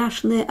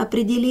страшное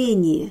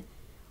определение: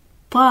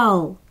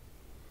 «Пал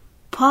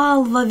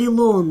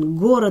Вавилон,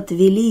 город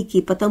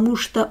великий, потому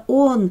что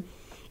он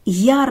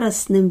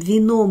яростным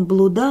вином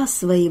блуда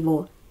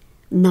своего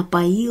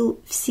напоил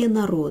все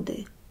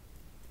народы».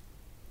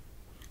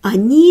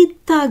 Они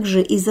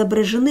также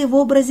изображены в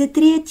образе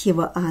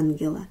третьего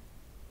ангела.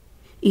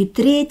 И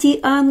третий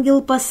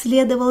ангел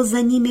последовал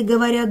за ними,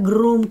 говоря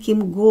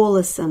громким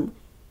голосом: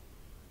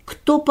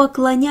 «Кто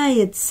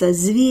поклоняется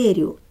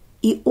зверю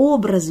и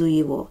образу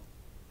его,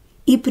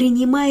 и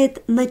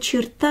принимает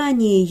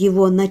начертание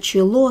его на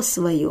чело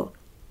свое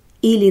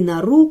или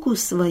на руку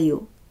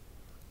свою,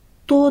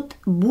 тот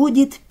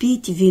будет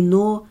пить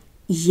вино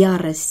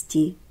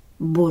ярости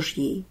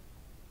Божьей».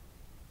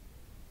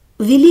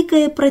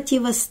 Великое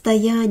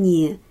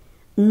противостояние,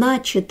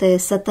 начатое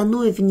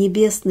сатаной в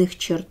небесных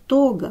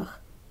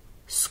чертогах,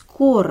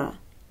 скоро,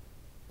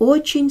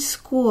 очень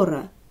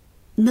скоро,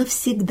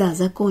 навсегда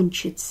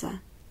закончится.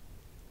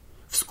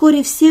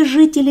 Вскоре все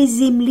жители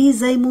земли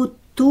займут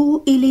ту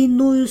или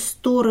иную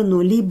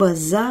сторону, либо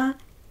за,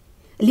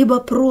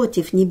 либо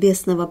против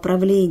небесного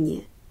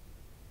правления.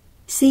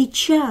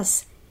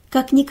 Сейчас,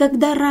 как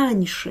никогда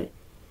раньше,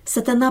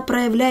 сатана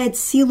проявляет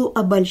силу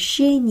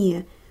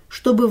обольщения,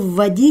 чтобы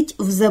вводить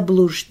в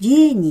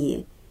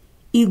заблуждение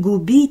и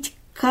губить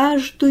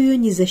каждую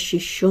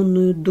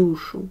незащищенную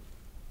душу.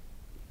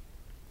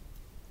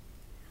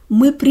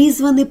 Мы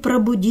призваны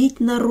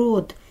пробудить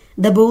народ,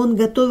 дабы он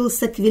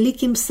готовился к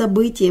великим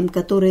событиям,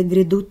 которые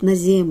грядут на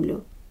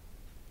землю.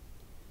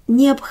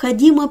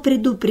 Необходимо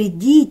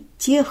предупредить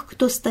тех,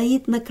 кто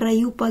стоит на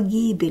краю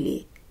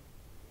погибели.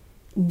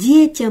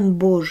 Детям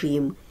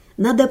Божьим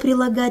надо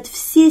прилагать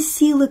все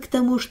силы к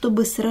тому,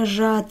 чтобы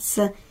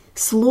сражаться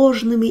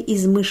сложными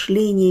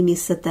измышлениями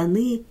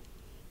сатаны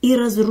и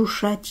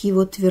разрушать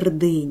его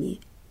твердыни.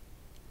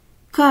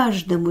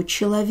 Каждому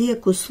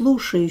человеку,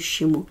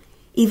 слушающему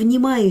и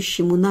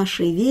внимающему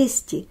нашей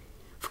вести,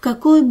 в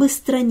какой бы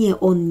стране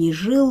он ни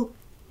жил,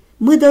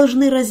 мы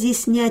должны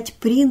разъяснять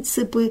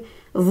принципы,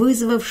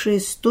 вызвавшие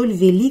столь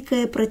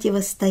великое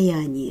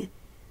противостояние,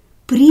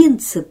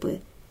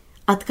 принципы,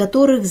 от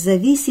которых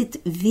зависит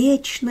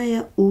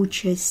вечная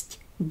участь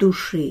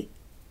души.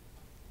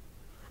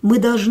 мы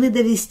должны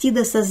довести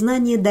до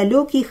сознания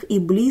далеких и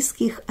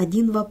близких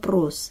один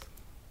вопрос.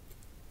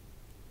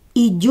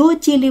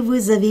 Идете ли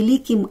вы за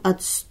великим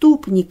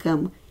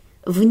отступником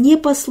в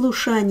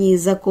непослушании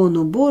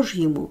закону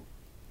Божьему,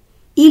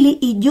 или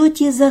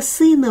идете за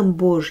Сыном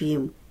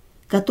Божьим,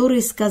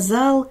 который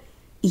сказал: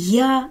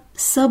 «Я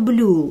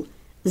соблюл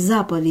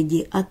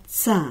заповеди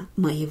Отца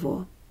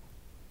моего»?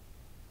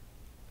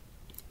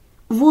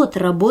 Вот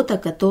работа,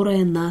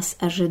 которая нас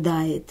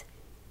ожидает.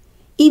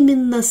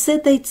 Именно с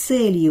этой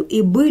целью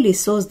и были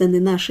созданы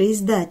наши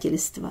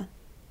издательства.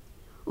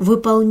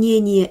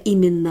 Выполнение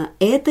именно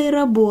этой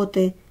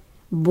работы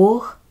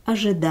Бог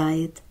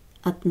ожидает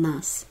от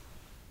нас.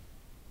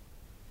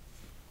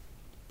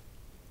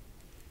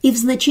 И в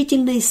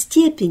значительной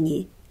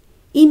степени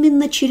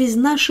именно через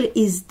наше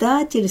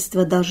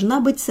издательство должна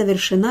быть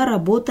совершена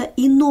работа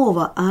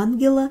иного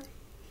ангела,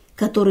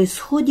 который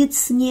сходит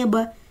с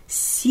неба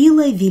с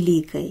силой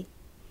великой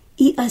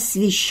и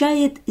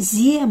освещает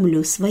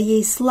землю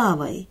своей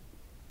славой.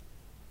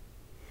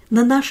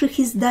 На наших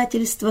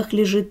издательствах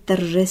лежит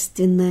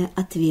торжественная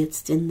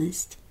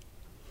ответственность.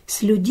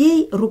 С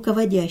людей,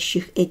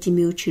 руководящих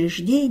этими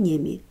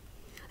учреждениями,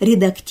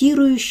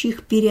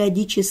 редактирующих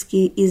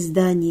периодические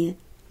издания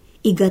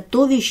и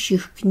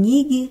готовящих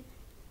книги,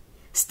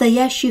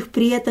 стоящих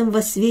при этом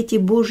во свете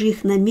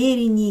Божьих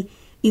намерений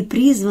и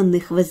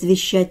призванных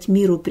возвещать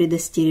миру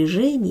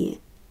предостережение,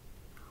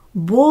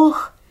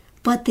 Бог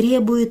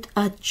потребует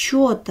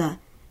отчета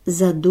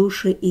за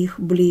души их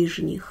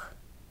ближних.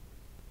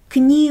 К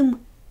ним,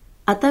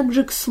 а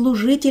также к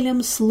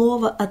служителям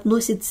слова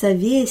относится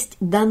весть,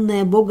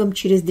 данная Богом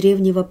через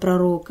древнего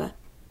пророка.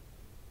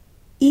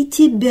 «И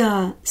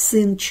тебя,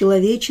 Сын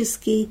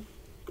человеческий,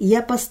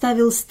 я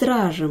поставил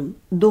стражем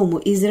дому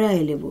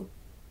Израилеву,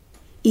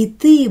 и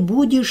ты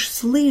будешь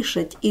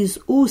слышать из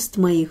уст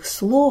моих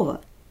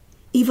слова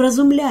и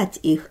вразумлять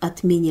их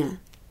от меня.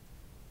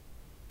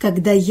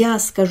 Когда я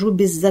скажу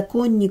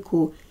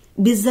беззаконнику: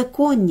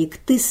 беззаконник,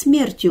 ты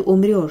смертью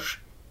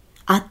умрешь,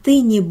 а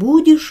ты не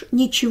будешь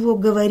ничего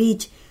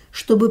говорить,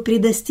 чтобы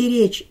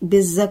предостеречь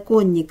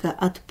беззаконника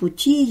от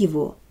пути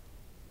его,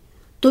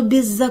 то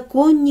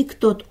беззаконник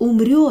тот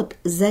умрет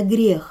за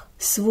грех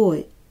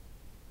свой,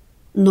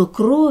 но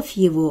кровь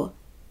его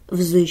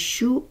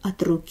взыщу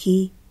от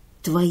руки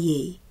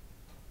твоей».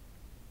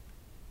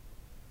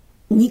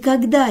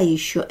 Никогда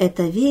еще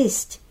эта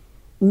весть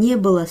не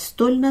была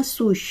столь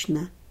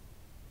насущна,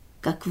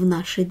 как в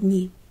наши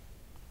дни.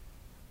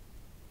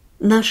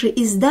 Наше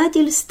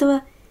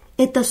издательство –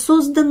 это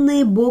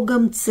созданные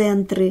Богом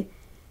центры,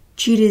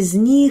 через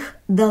них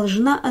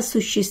должна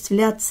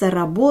осуществляться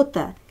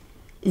работа,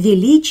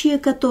 величие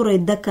которой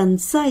до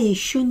конца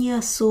еще не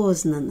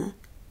осознано.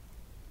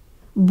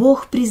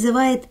 Бог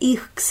призывает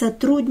их к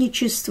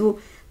сотрудничеству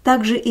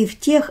также и в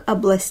тех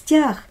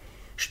областях,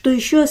 что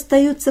еще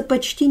остаются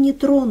почти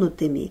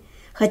нетронутыми,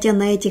 хотя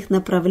на этих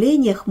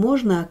направлениях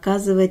можно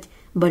оказывать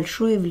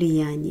большое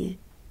влияние.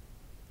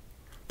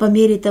 По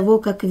мере того,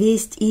 как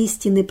весть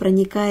истины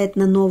проникает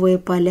на новые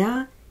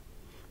поля,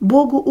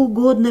 Богу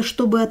угодно,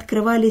 чтобы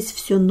открывались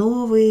все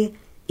новые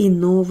и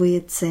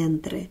новые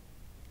центры.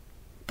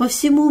 По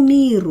всему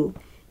миру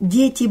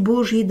дети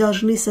Божьи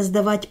должны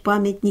создавать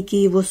памятники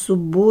Его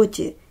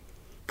субботе,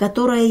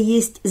 которая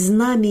есть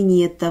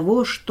знамение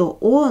того, что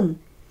Он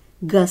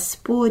 –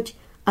 Господь,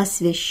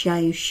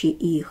 освящающий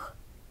их.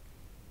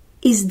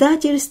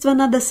 Издательства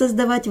надо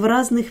создавать в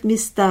разных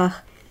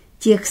местах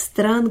тех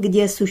стран,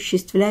 где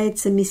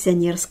осуществляется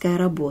миссионерская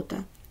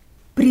работа.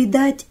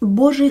 Придать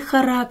Божий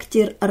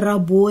характер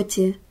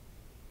работе,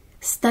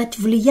 стать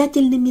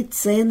влиятельными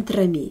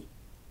центрами,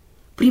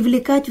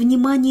 привлекать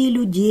внимание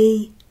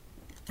людей,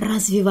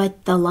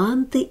 развивать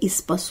таланты и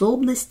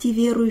способности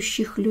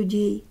верующих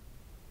людей,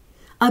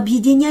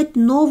 объединять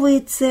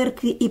новые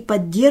церкви и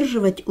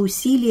поддерживать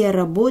усилия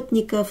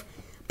работников,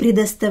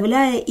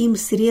 предоставляя им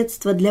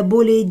средства для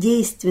более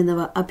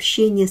действенного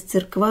общения с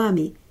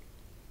церквами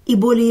и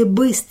более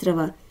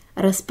быстрого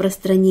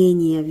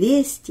распространения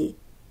вести,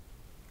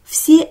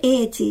 все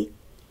эти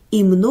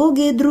и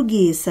многие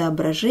другие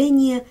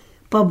соображения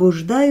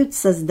побуждают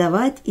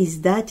создавать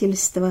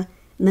издательства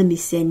на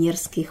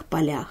миссионерских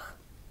полях.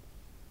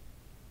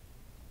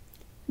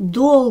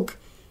 Долг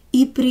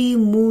и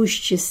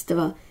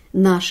преимущество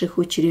наших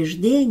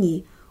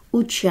учреждений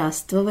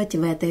участвовать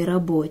в этой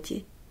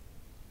работе.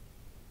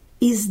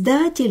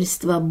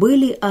 Издательства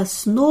были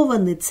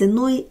основаны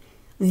ценой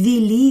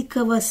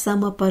великого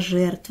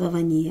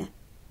самопожертвования.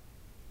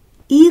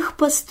 Их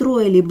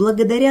построили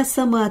благодаря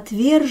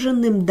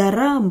самоотверженным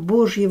дарам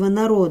Божьего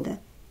народа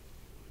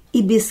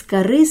и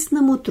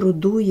бескорыстному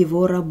труду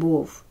его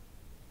рабов.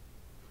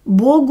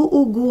 Богу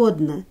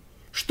угодно,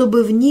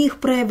 чтобы в них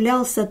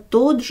проявлялся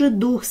тот же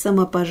дух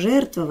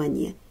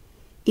самопожертвования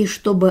и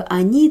чтобы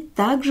они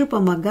также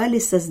помогали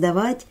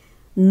создавать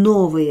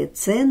новые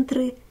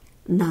центры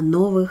на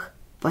новых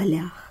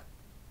полях.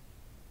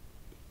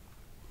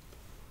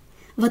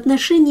 В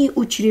отношении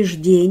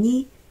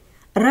учреждений,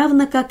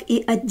 равно как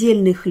и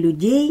отдельных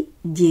людей,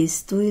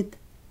 действует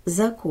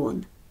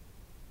закон.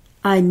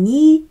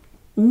 Они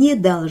не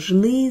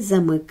должны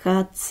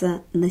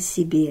замыкаться на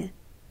себе.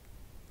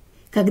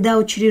 Когда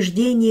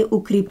учреждение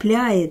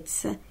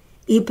укрепляется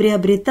и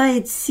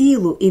приобретает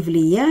силу и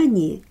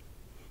влияние,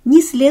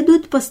 не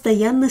следует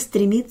постоянно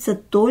стремиться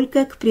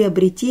только к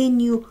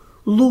приобретению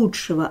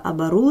лучшего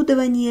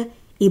оборудования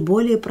и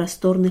более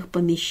просторных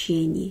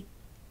помещений.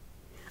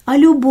 О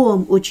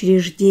любом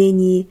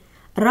учреждении,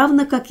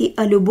 равно как и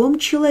о любом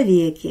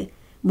человеке,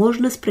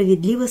 можно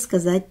справедливо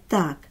сказать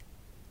так: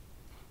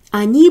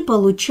 они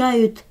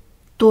получают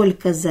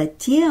только за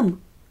тем,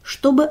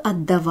 чтобы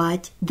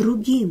отдавать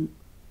другим.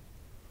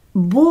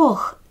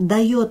 Бог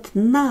дает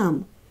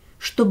нам,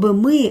 чтобы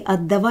мы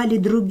отдавали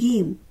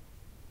другим.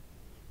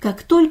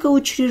 Как только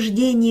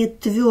учреждение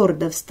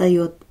твердо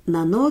встает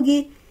на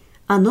ноги,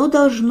 оно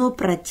должно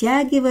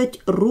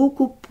протягивать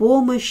руку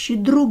помощи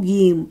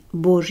другим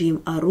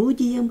Божьим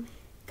орудиям,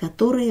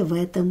 которые в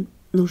этом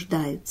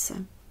нуждаются.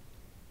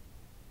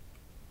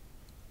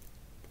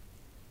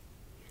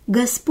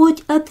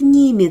 Господь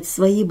отнимет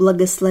свои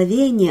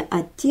благословения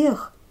от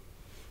тех,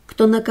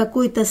 кто на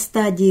какой-то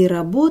стадии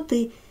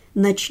работы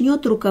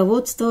начнет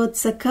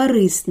руководствоваться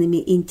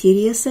корыстными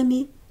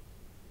интересами,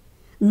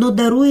 но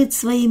дарует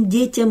своим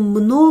детям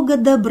много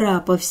добра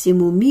по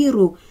всему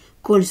миру,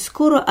 коль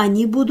скоро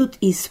они будут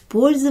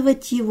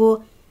использовать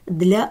его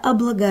для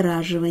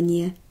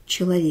облагораживания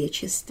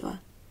человечества.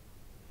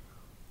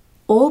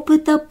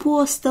 Опыт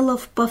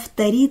апостолов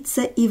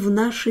повторится и в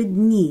наши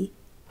дни,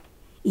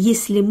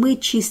 если мы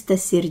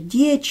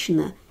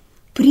чистосердечно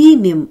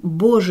примем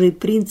Божий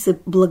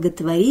принцип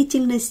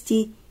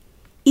благотворительности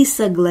и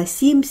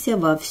согласимся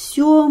во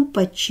всем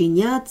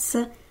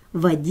подчиняться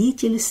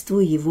водительству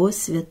Его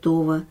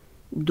Святого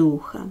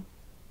Духа.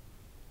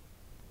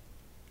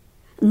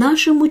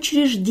 Нашим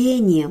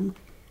учреждениям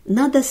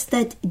надо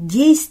стать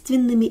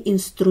действенными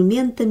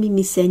инструментами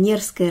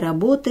миссионерской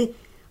работы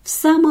в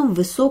самом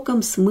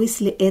высоком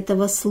смысле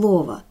этого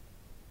слова.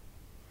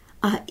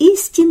 А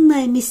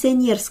истинная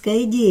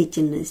миссионерская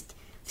деятельность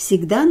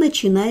всегда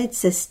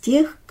начинается с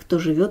тех, кто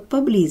живет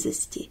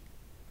поблизости.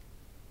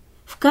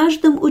 В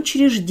каждом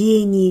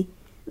учреждении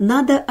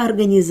надо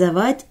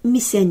организовать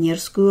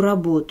миссионерскую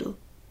работу.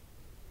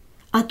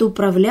 От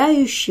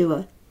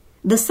управляющего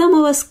до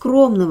самого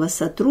скромного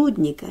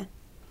сотрудника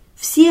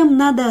всем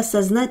надо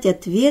осознать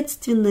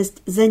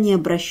ответственность за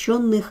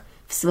необращенных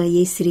в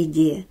своей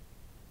среде.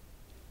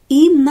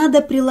 Им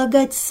надо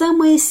прилагать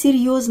самые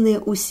серьезные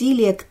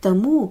усилия к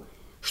тому,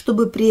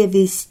 чтобы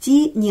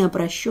привести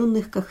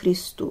необращенных ко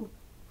Христу.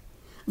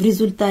 В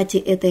результате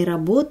этой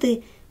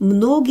работы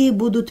многие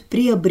будут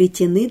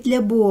приобретены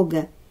для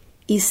Бога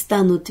и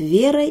станут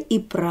верой и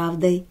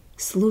правдой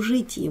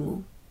служить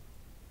Ему.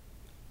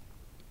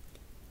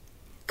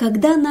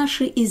 Когда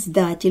наши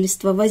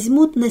издательства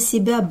возьмут на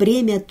себя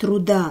бремя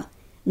труда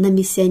на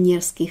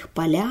миссионерских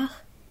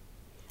полях,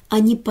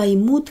 они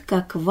поймут,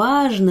 как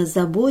важно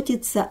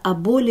заботиться о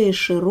более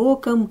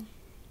широком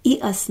и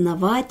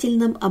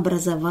основательном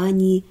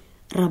образовании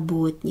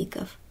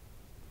работников.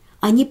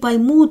 Они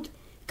поймут,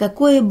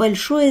 какое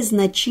большое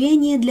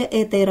значение для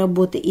этой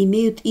работы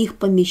имеют их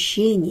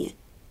помещения,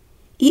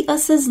 и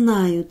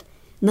осознают,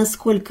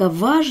 насколько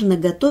важно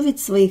готовить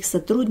своих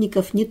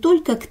сотрудников не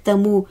только к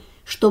тому,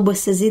 чтобы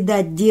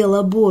созидать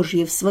дело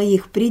Божье в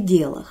своих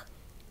пределах,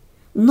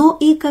 но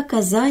и к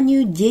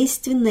оказанию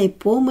действенной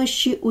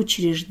помощи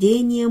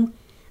учреждениям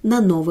на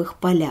новых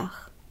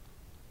полях.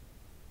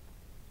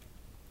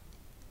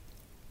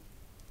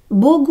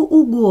 Богу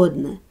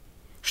угодно,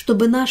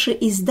 чтобы наши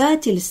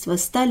издательства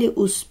стали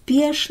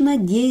успешно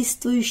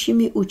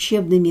действующими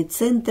учебными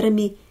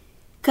центрами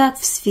как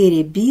в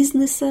сфере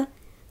бизнеса,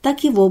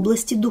 так и в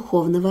области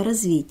духовного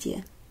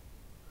развития.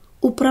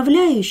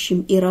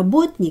 Управляющим и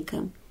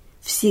работникам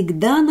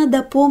всегда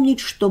надо помнить,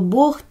 что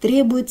Бог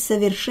требует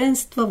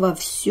совершенства во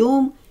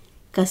всем,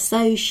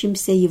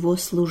 касающемся Его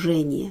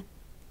служения.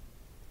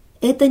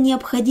 Это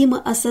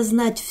необходимо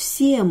осознать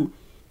всем,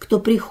 кто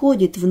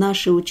приходит в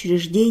наши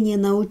учреждения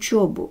на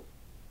учебу.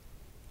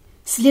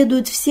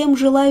 Следует всем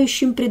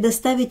желающим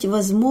предоставить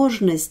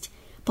возможность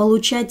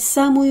получать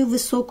самую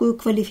высокую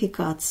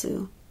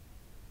квалификацию.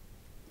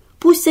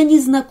 Пусть они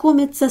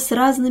знакомятся с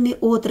разными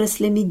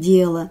отраслями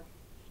дела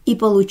и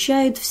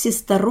получают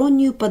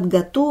всестороннюю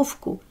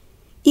подготовку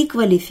и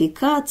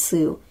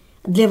квалификацию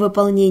для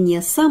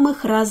выполнения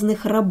самых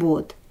разных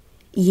работ,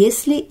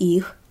 если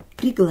их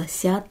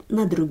пригласят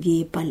на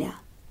другие поля.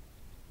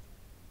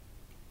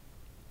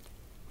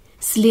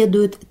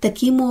 Следует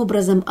таким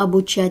образом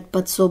обучать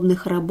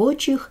подсобных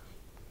рабочих,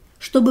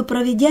 чтобы,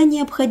 проведя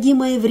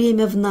необходимое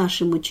время в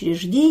нашем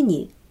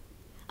учреждении,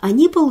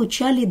 они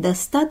получали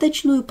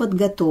достаточную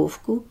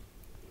подготовку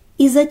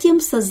и затем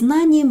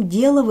сознанием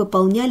дела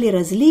выполняли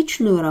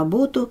различную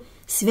работу,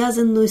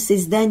 связанную с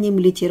изданием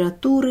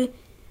литературы,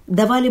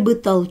 давали бы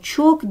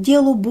толчок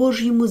делу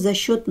Божьему за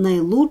счет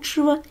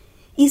наилучшего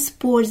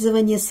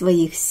использования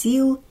своих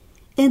сил,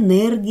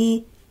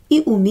 энергии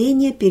и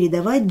умения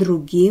передавать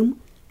другим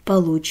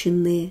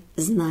полученные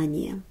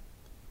знания.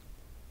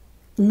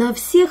 На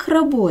всех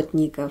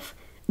работников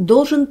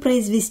должен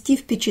произвести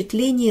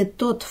впечатление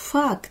тот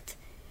факт,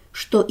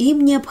 что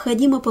им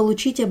необходимо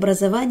получить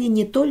образование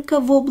не только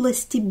в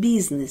области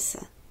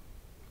бизнеса,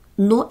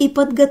 но и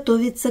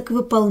подготовиться к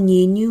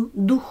выполнению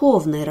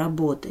духовной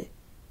работы.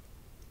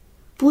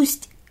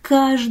 Пусть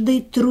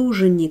каждый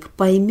труженик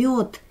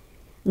поймет,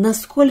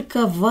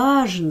 насколько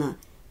важно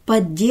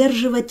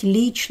поддерживать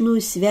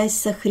личную связь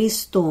со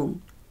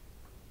Христом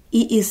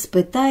и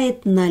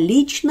испытает на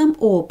личном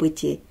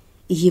опыте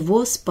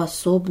его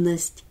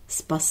способность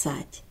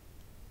спасать.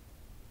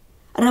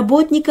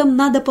 Работникам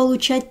надо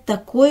получать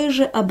такое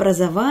же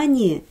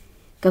образование,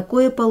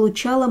 какое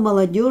получала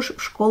молодежь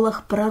в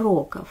школах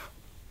пророков.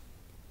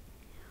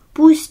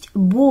 Пусть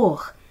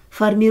Бог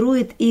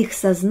формирует их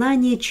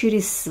сознание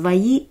через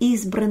свои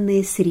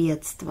избранные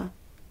средства.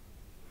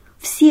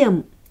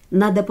 Всем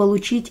надо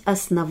получить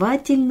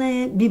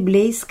основательное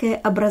библейское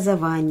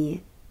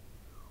образование,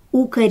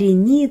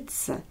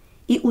 укорениться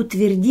и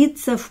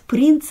утвердиться в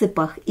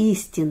принципах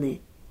истины,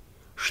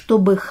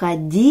 чтобы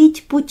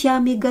ходить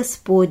путями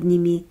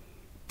Господними,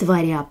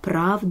 творя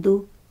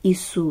правду и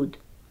суд.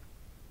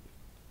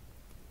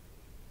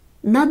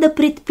 Надо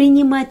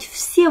предпринимать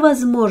все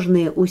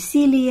возможные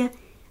усилия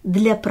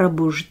для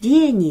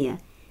пробуждения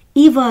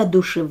и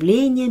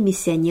воодушевления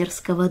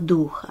миссионерского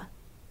духа.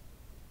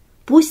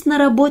 Пусть на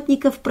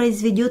работников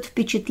произведет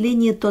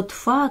впечатление тот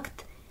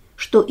факт,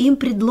 что им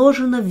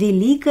предложено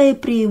великое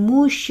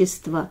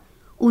преимущество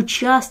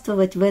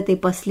участвовать в этой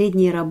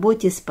последней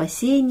работе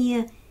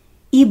спасения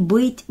и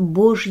быть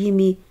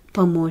Божьими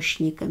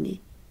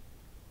помощниками.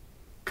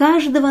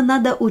 Каждого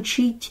надо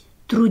учить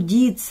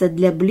трудиться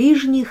для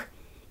ближних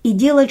и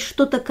делать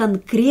что-то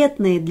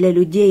конкретное для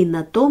людей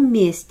на том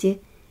месте,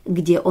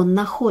 где он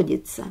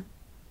находится.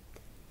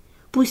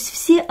 Пусть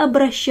все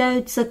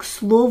обращаются к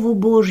Слову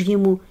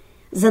Божьему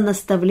за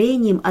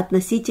наставлением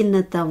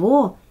относительно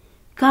того,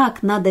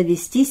 как надо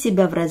вести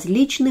себя в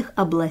различных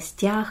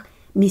областях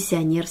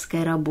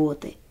миссионерской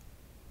работы.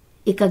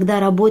 И когда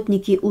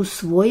работники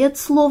усвоят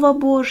Слово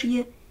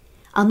Божье,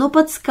 оно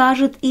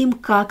подскажет им,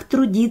 как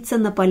трудиться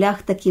на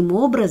полях таким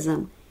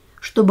образом,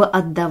 чтобы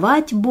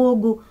отдавать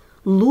Богу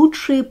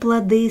лучшие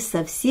плоды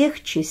со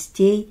всех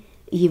частей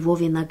Его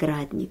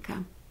виноградника.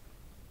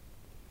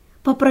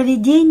 По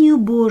провидению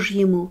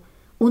Божьему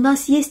у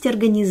нас есть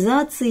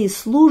организации,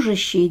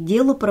 служащие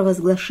делу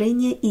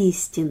провозглашения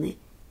истины,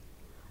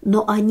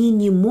 но они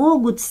не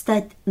могут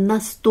стать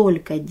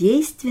настолько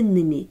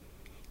действенными,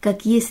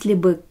 как если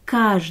бы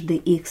каждый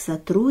их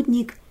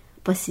сотрудник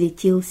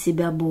посвятил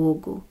себя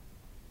Богу.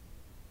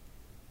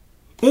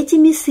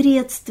 Этими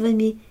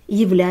средствами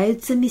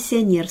являются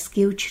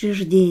миссионерские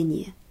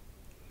учреждения.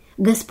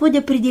 Господь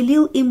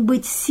определил им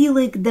быть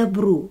силой к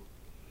добру,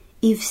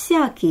 и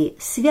всякий,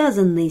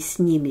 связанный с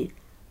ними,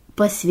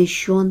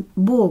 посвящен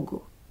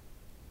Богу.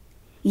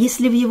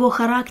 Если в его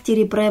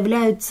характере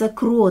проявляются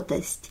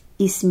кротость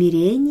и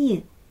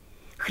смирение,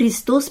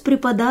 Христос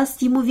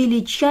преподаст ему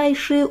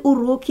величайшие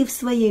уроки в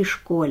своей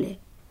школе.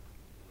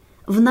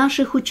 В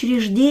наших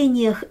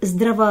учреждениях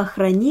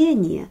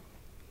здравоохранения,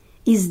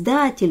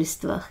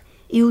 издательствах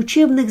и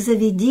учебных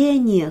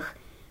заведениях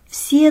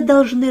все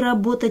должны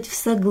работать в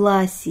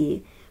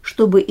согласии,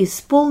 чтобы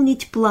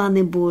исполнить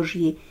планы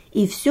Божьи,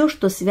 и все,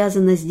 что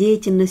связано с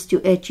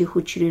деятельностью этих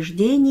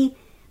учреждений,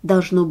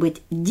 должно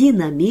быть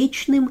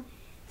динамичным,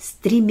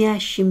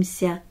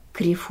 стремящимся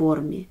к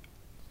реформе.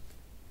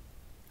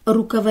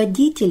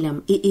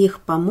 Руководителям и их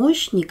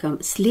помощникам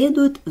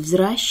следует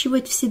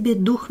взращивать в себе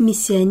дух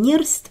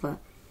миссионерства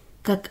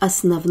как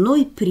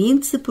основной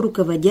принцип,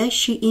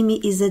 руководящий ими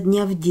изо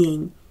дня в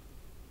день,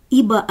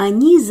 ибо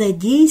они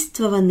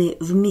задействованы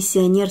в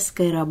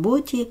миссионерской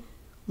работе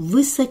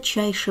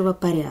высочайшего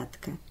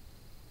порядка.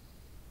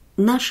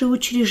 Наши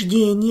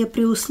учреждения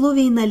при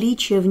условии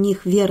наличия в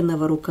них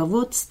верного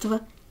руководства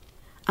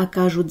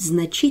окажут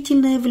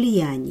значительное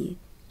влияние,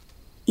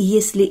 и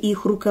если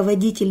их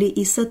руководители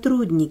и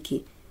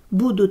сотрудники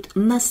будут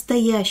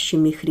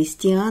настоящими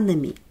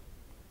христианами,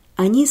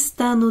 они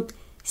станут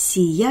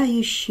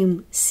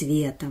сияющим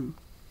светом.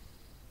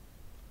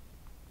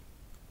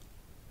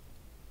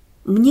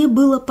 Мне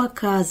было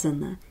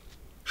показано,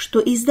 что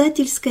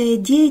издательская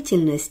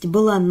деятельность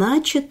была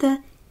начата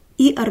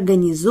и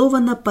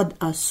организована под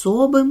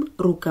особым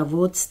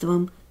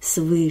руководством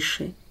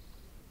свыше.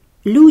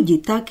 Люди,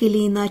 так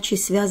или иначе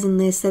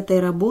связанные с этой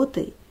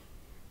работой,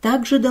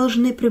 также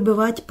должны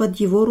пребывать под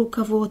его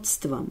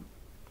руководством.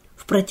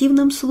 В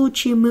противном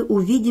случае мы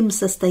увидим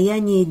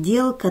состояние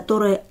дел,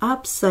 которое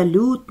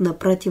абсолютно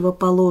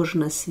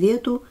противоположно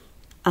свету,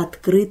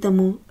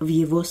 открытому в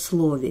его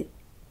слове.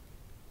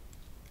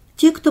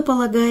 Те, кто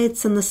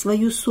полагается на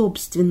свою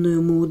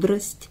собственную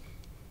мудрость,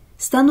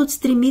 станут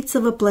стремиться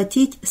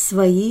воплотить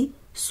свои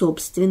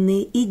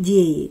собственные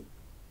идеи.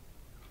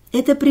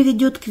 Это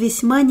приведет к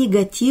весьма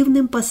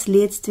негативным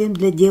последствиям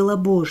для дела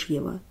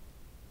Божьего.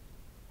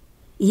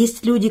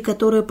 Есть люди,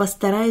 которые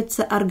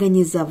постараются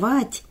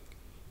организовать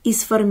и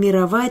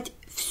сформировать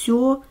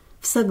все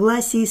в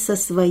согласии со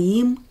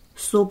своим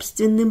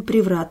собственным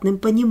превратным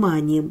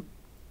пониманием,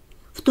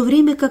 в то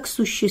время как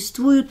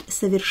существуют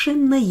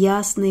совершенно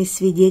ясные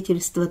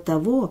свидетельства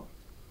того,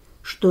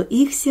 что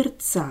их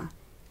сердца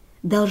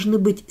должны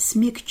быть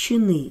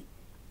смягчены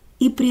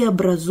и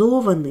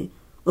преобразованы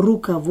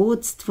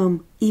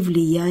руководством и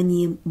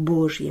влиянием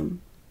Божьим.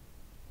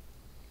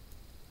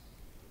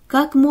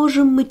 Как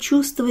можем мы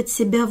чувствовать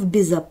себя в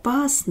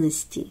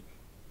безопасности,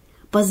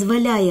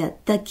 позволяя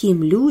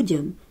таким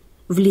людям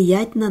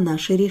влиять на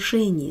наши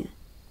решения?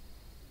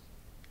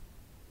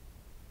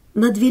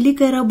 Над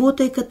великой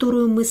работой,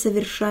 которую мы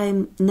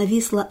совершаем,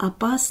 нависла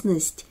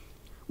опасность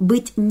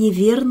быть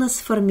неверно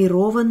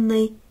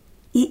сформированной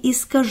и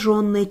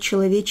искаженной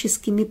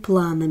человеческими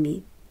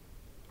планами.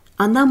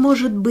 Она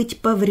может быть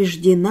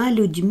повреждена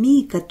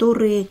людьми,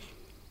 которые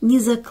не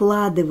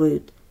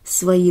закладывают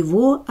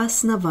своего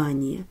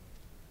основания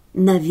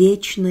на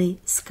вечной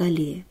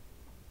скале.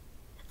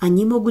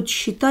 Они могут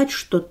считать,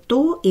 что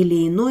то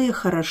или иное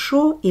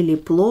хорошо или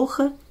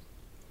плохо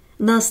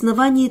на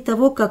основании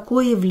того,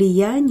 какое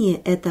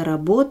влияние эта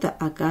работа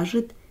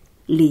окажет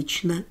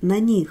лично на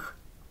них.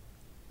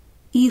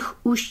 Их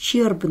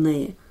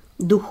ущербное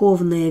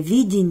духовное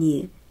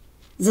видение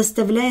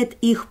заставляет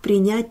их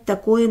принять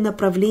такое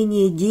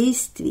направление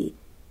действий,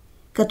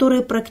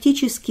 которое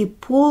практически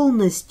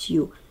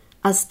полностью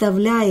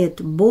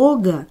оставляет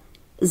Бога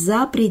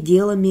за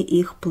пределами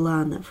их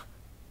планов.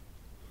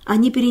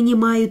 Они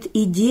перенимают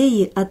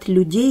идеи от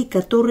людей,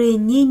 которые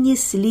не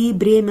несли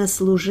бремя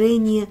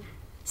служения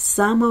с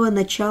самого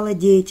начала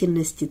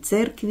деятельности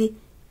церкви,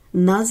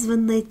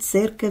 названной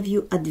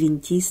Церковью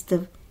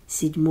адвентистов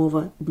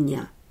седьмого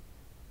дня.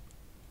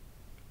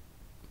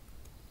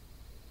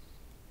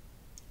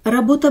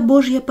 Работа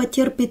Божья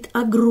потерпит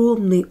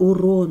огромный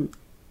урон,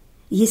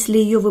 если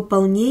ее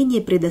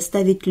выполнение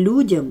предоставить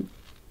людям,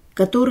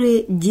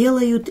 которые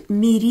делают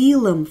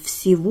мерилом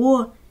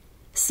всего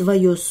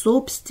свое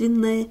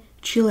собственное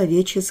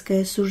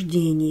человеческое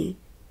суждение.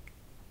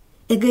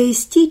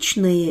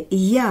 Эгоистичное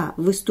 «я»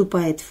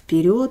 выступает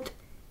вперед,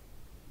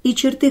 и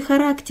черты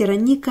характера,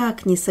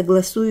 никак не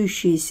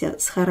согласующиеся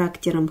с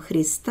характером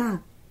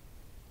Христа,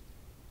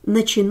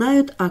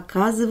 начинают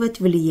оказывать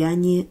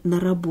влияние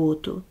на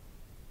работу.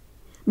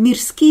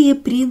 Мирские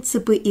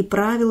принципы и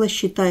правила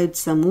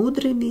считаются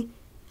мудрыми,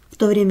 в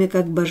то время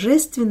как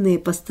божественные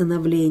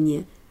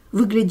постановления,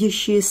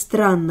 выглядящие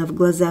странно в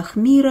глазах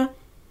мира,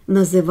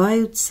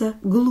 называются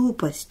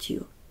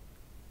глупостью.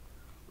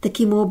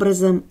 Таким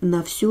образом,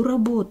 на всю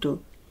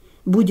работу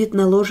будет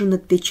наложен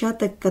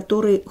отпечаток,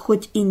 который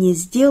хоть и не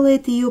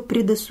сделает ее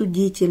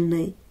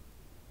предосудительной,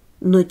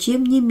 но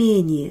тем не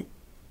менее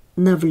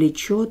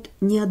навлечет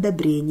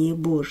неодобрение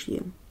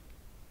Божье.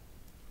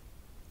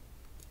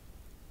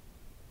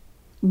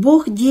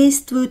 Бог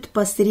действует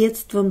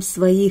посредством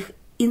своих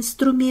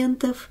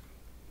инструментов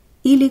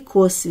или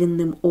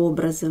косвенным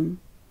образом.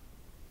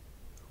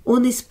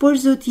 Он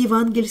использует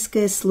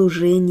евангельское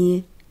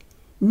служение,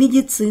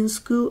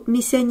 медицинскую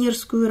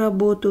миссионерскую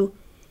работу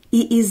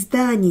и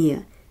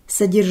издания,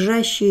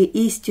 содержащие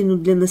истину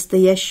для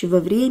настоящего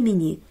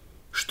времени,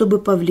 чтобы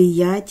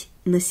повлиять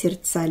на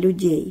сердца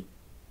людей.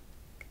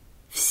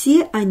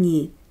 Все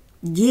они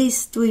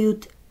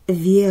действуют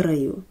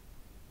верою.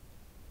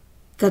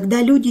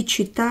 Когда люди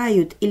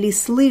читают или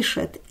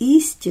слышат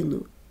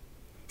истину,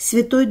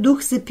 Святой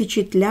Дух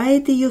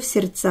запечатляет ее в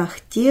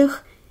сердцах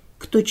тех,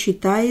 кто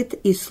читает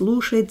и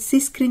слушает с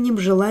искренним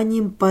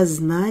желанием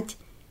познать,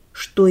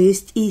 что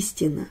есть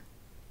истина.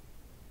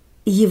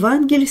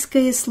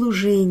 Евангельское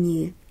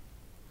служение,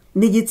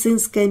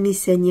 медицинская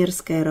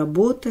миссионерская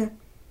работа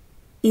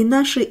и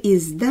наши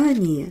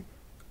издания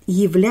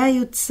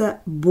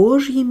являются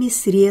Божьими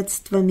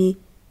средствами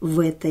в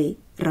этой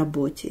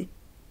работе.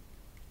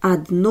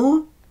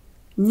 Одно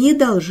не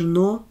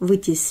должно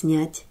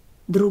вытеснять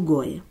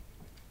другое.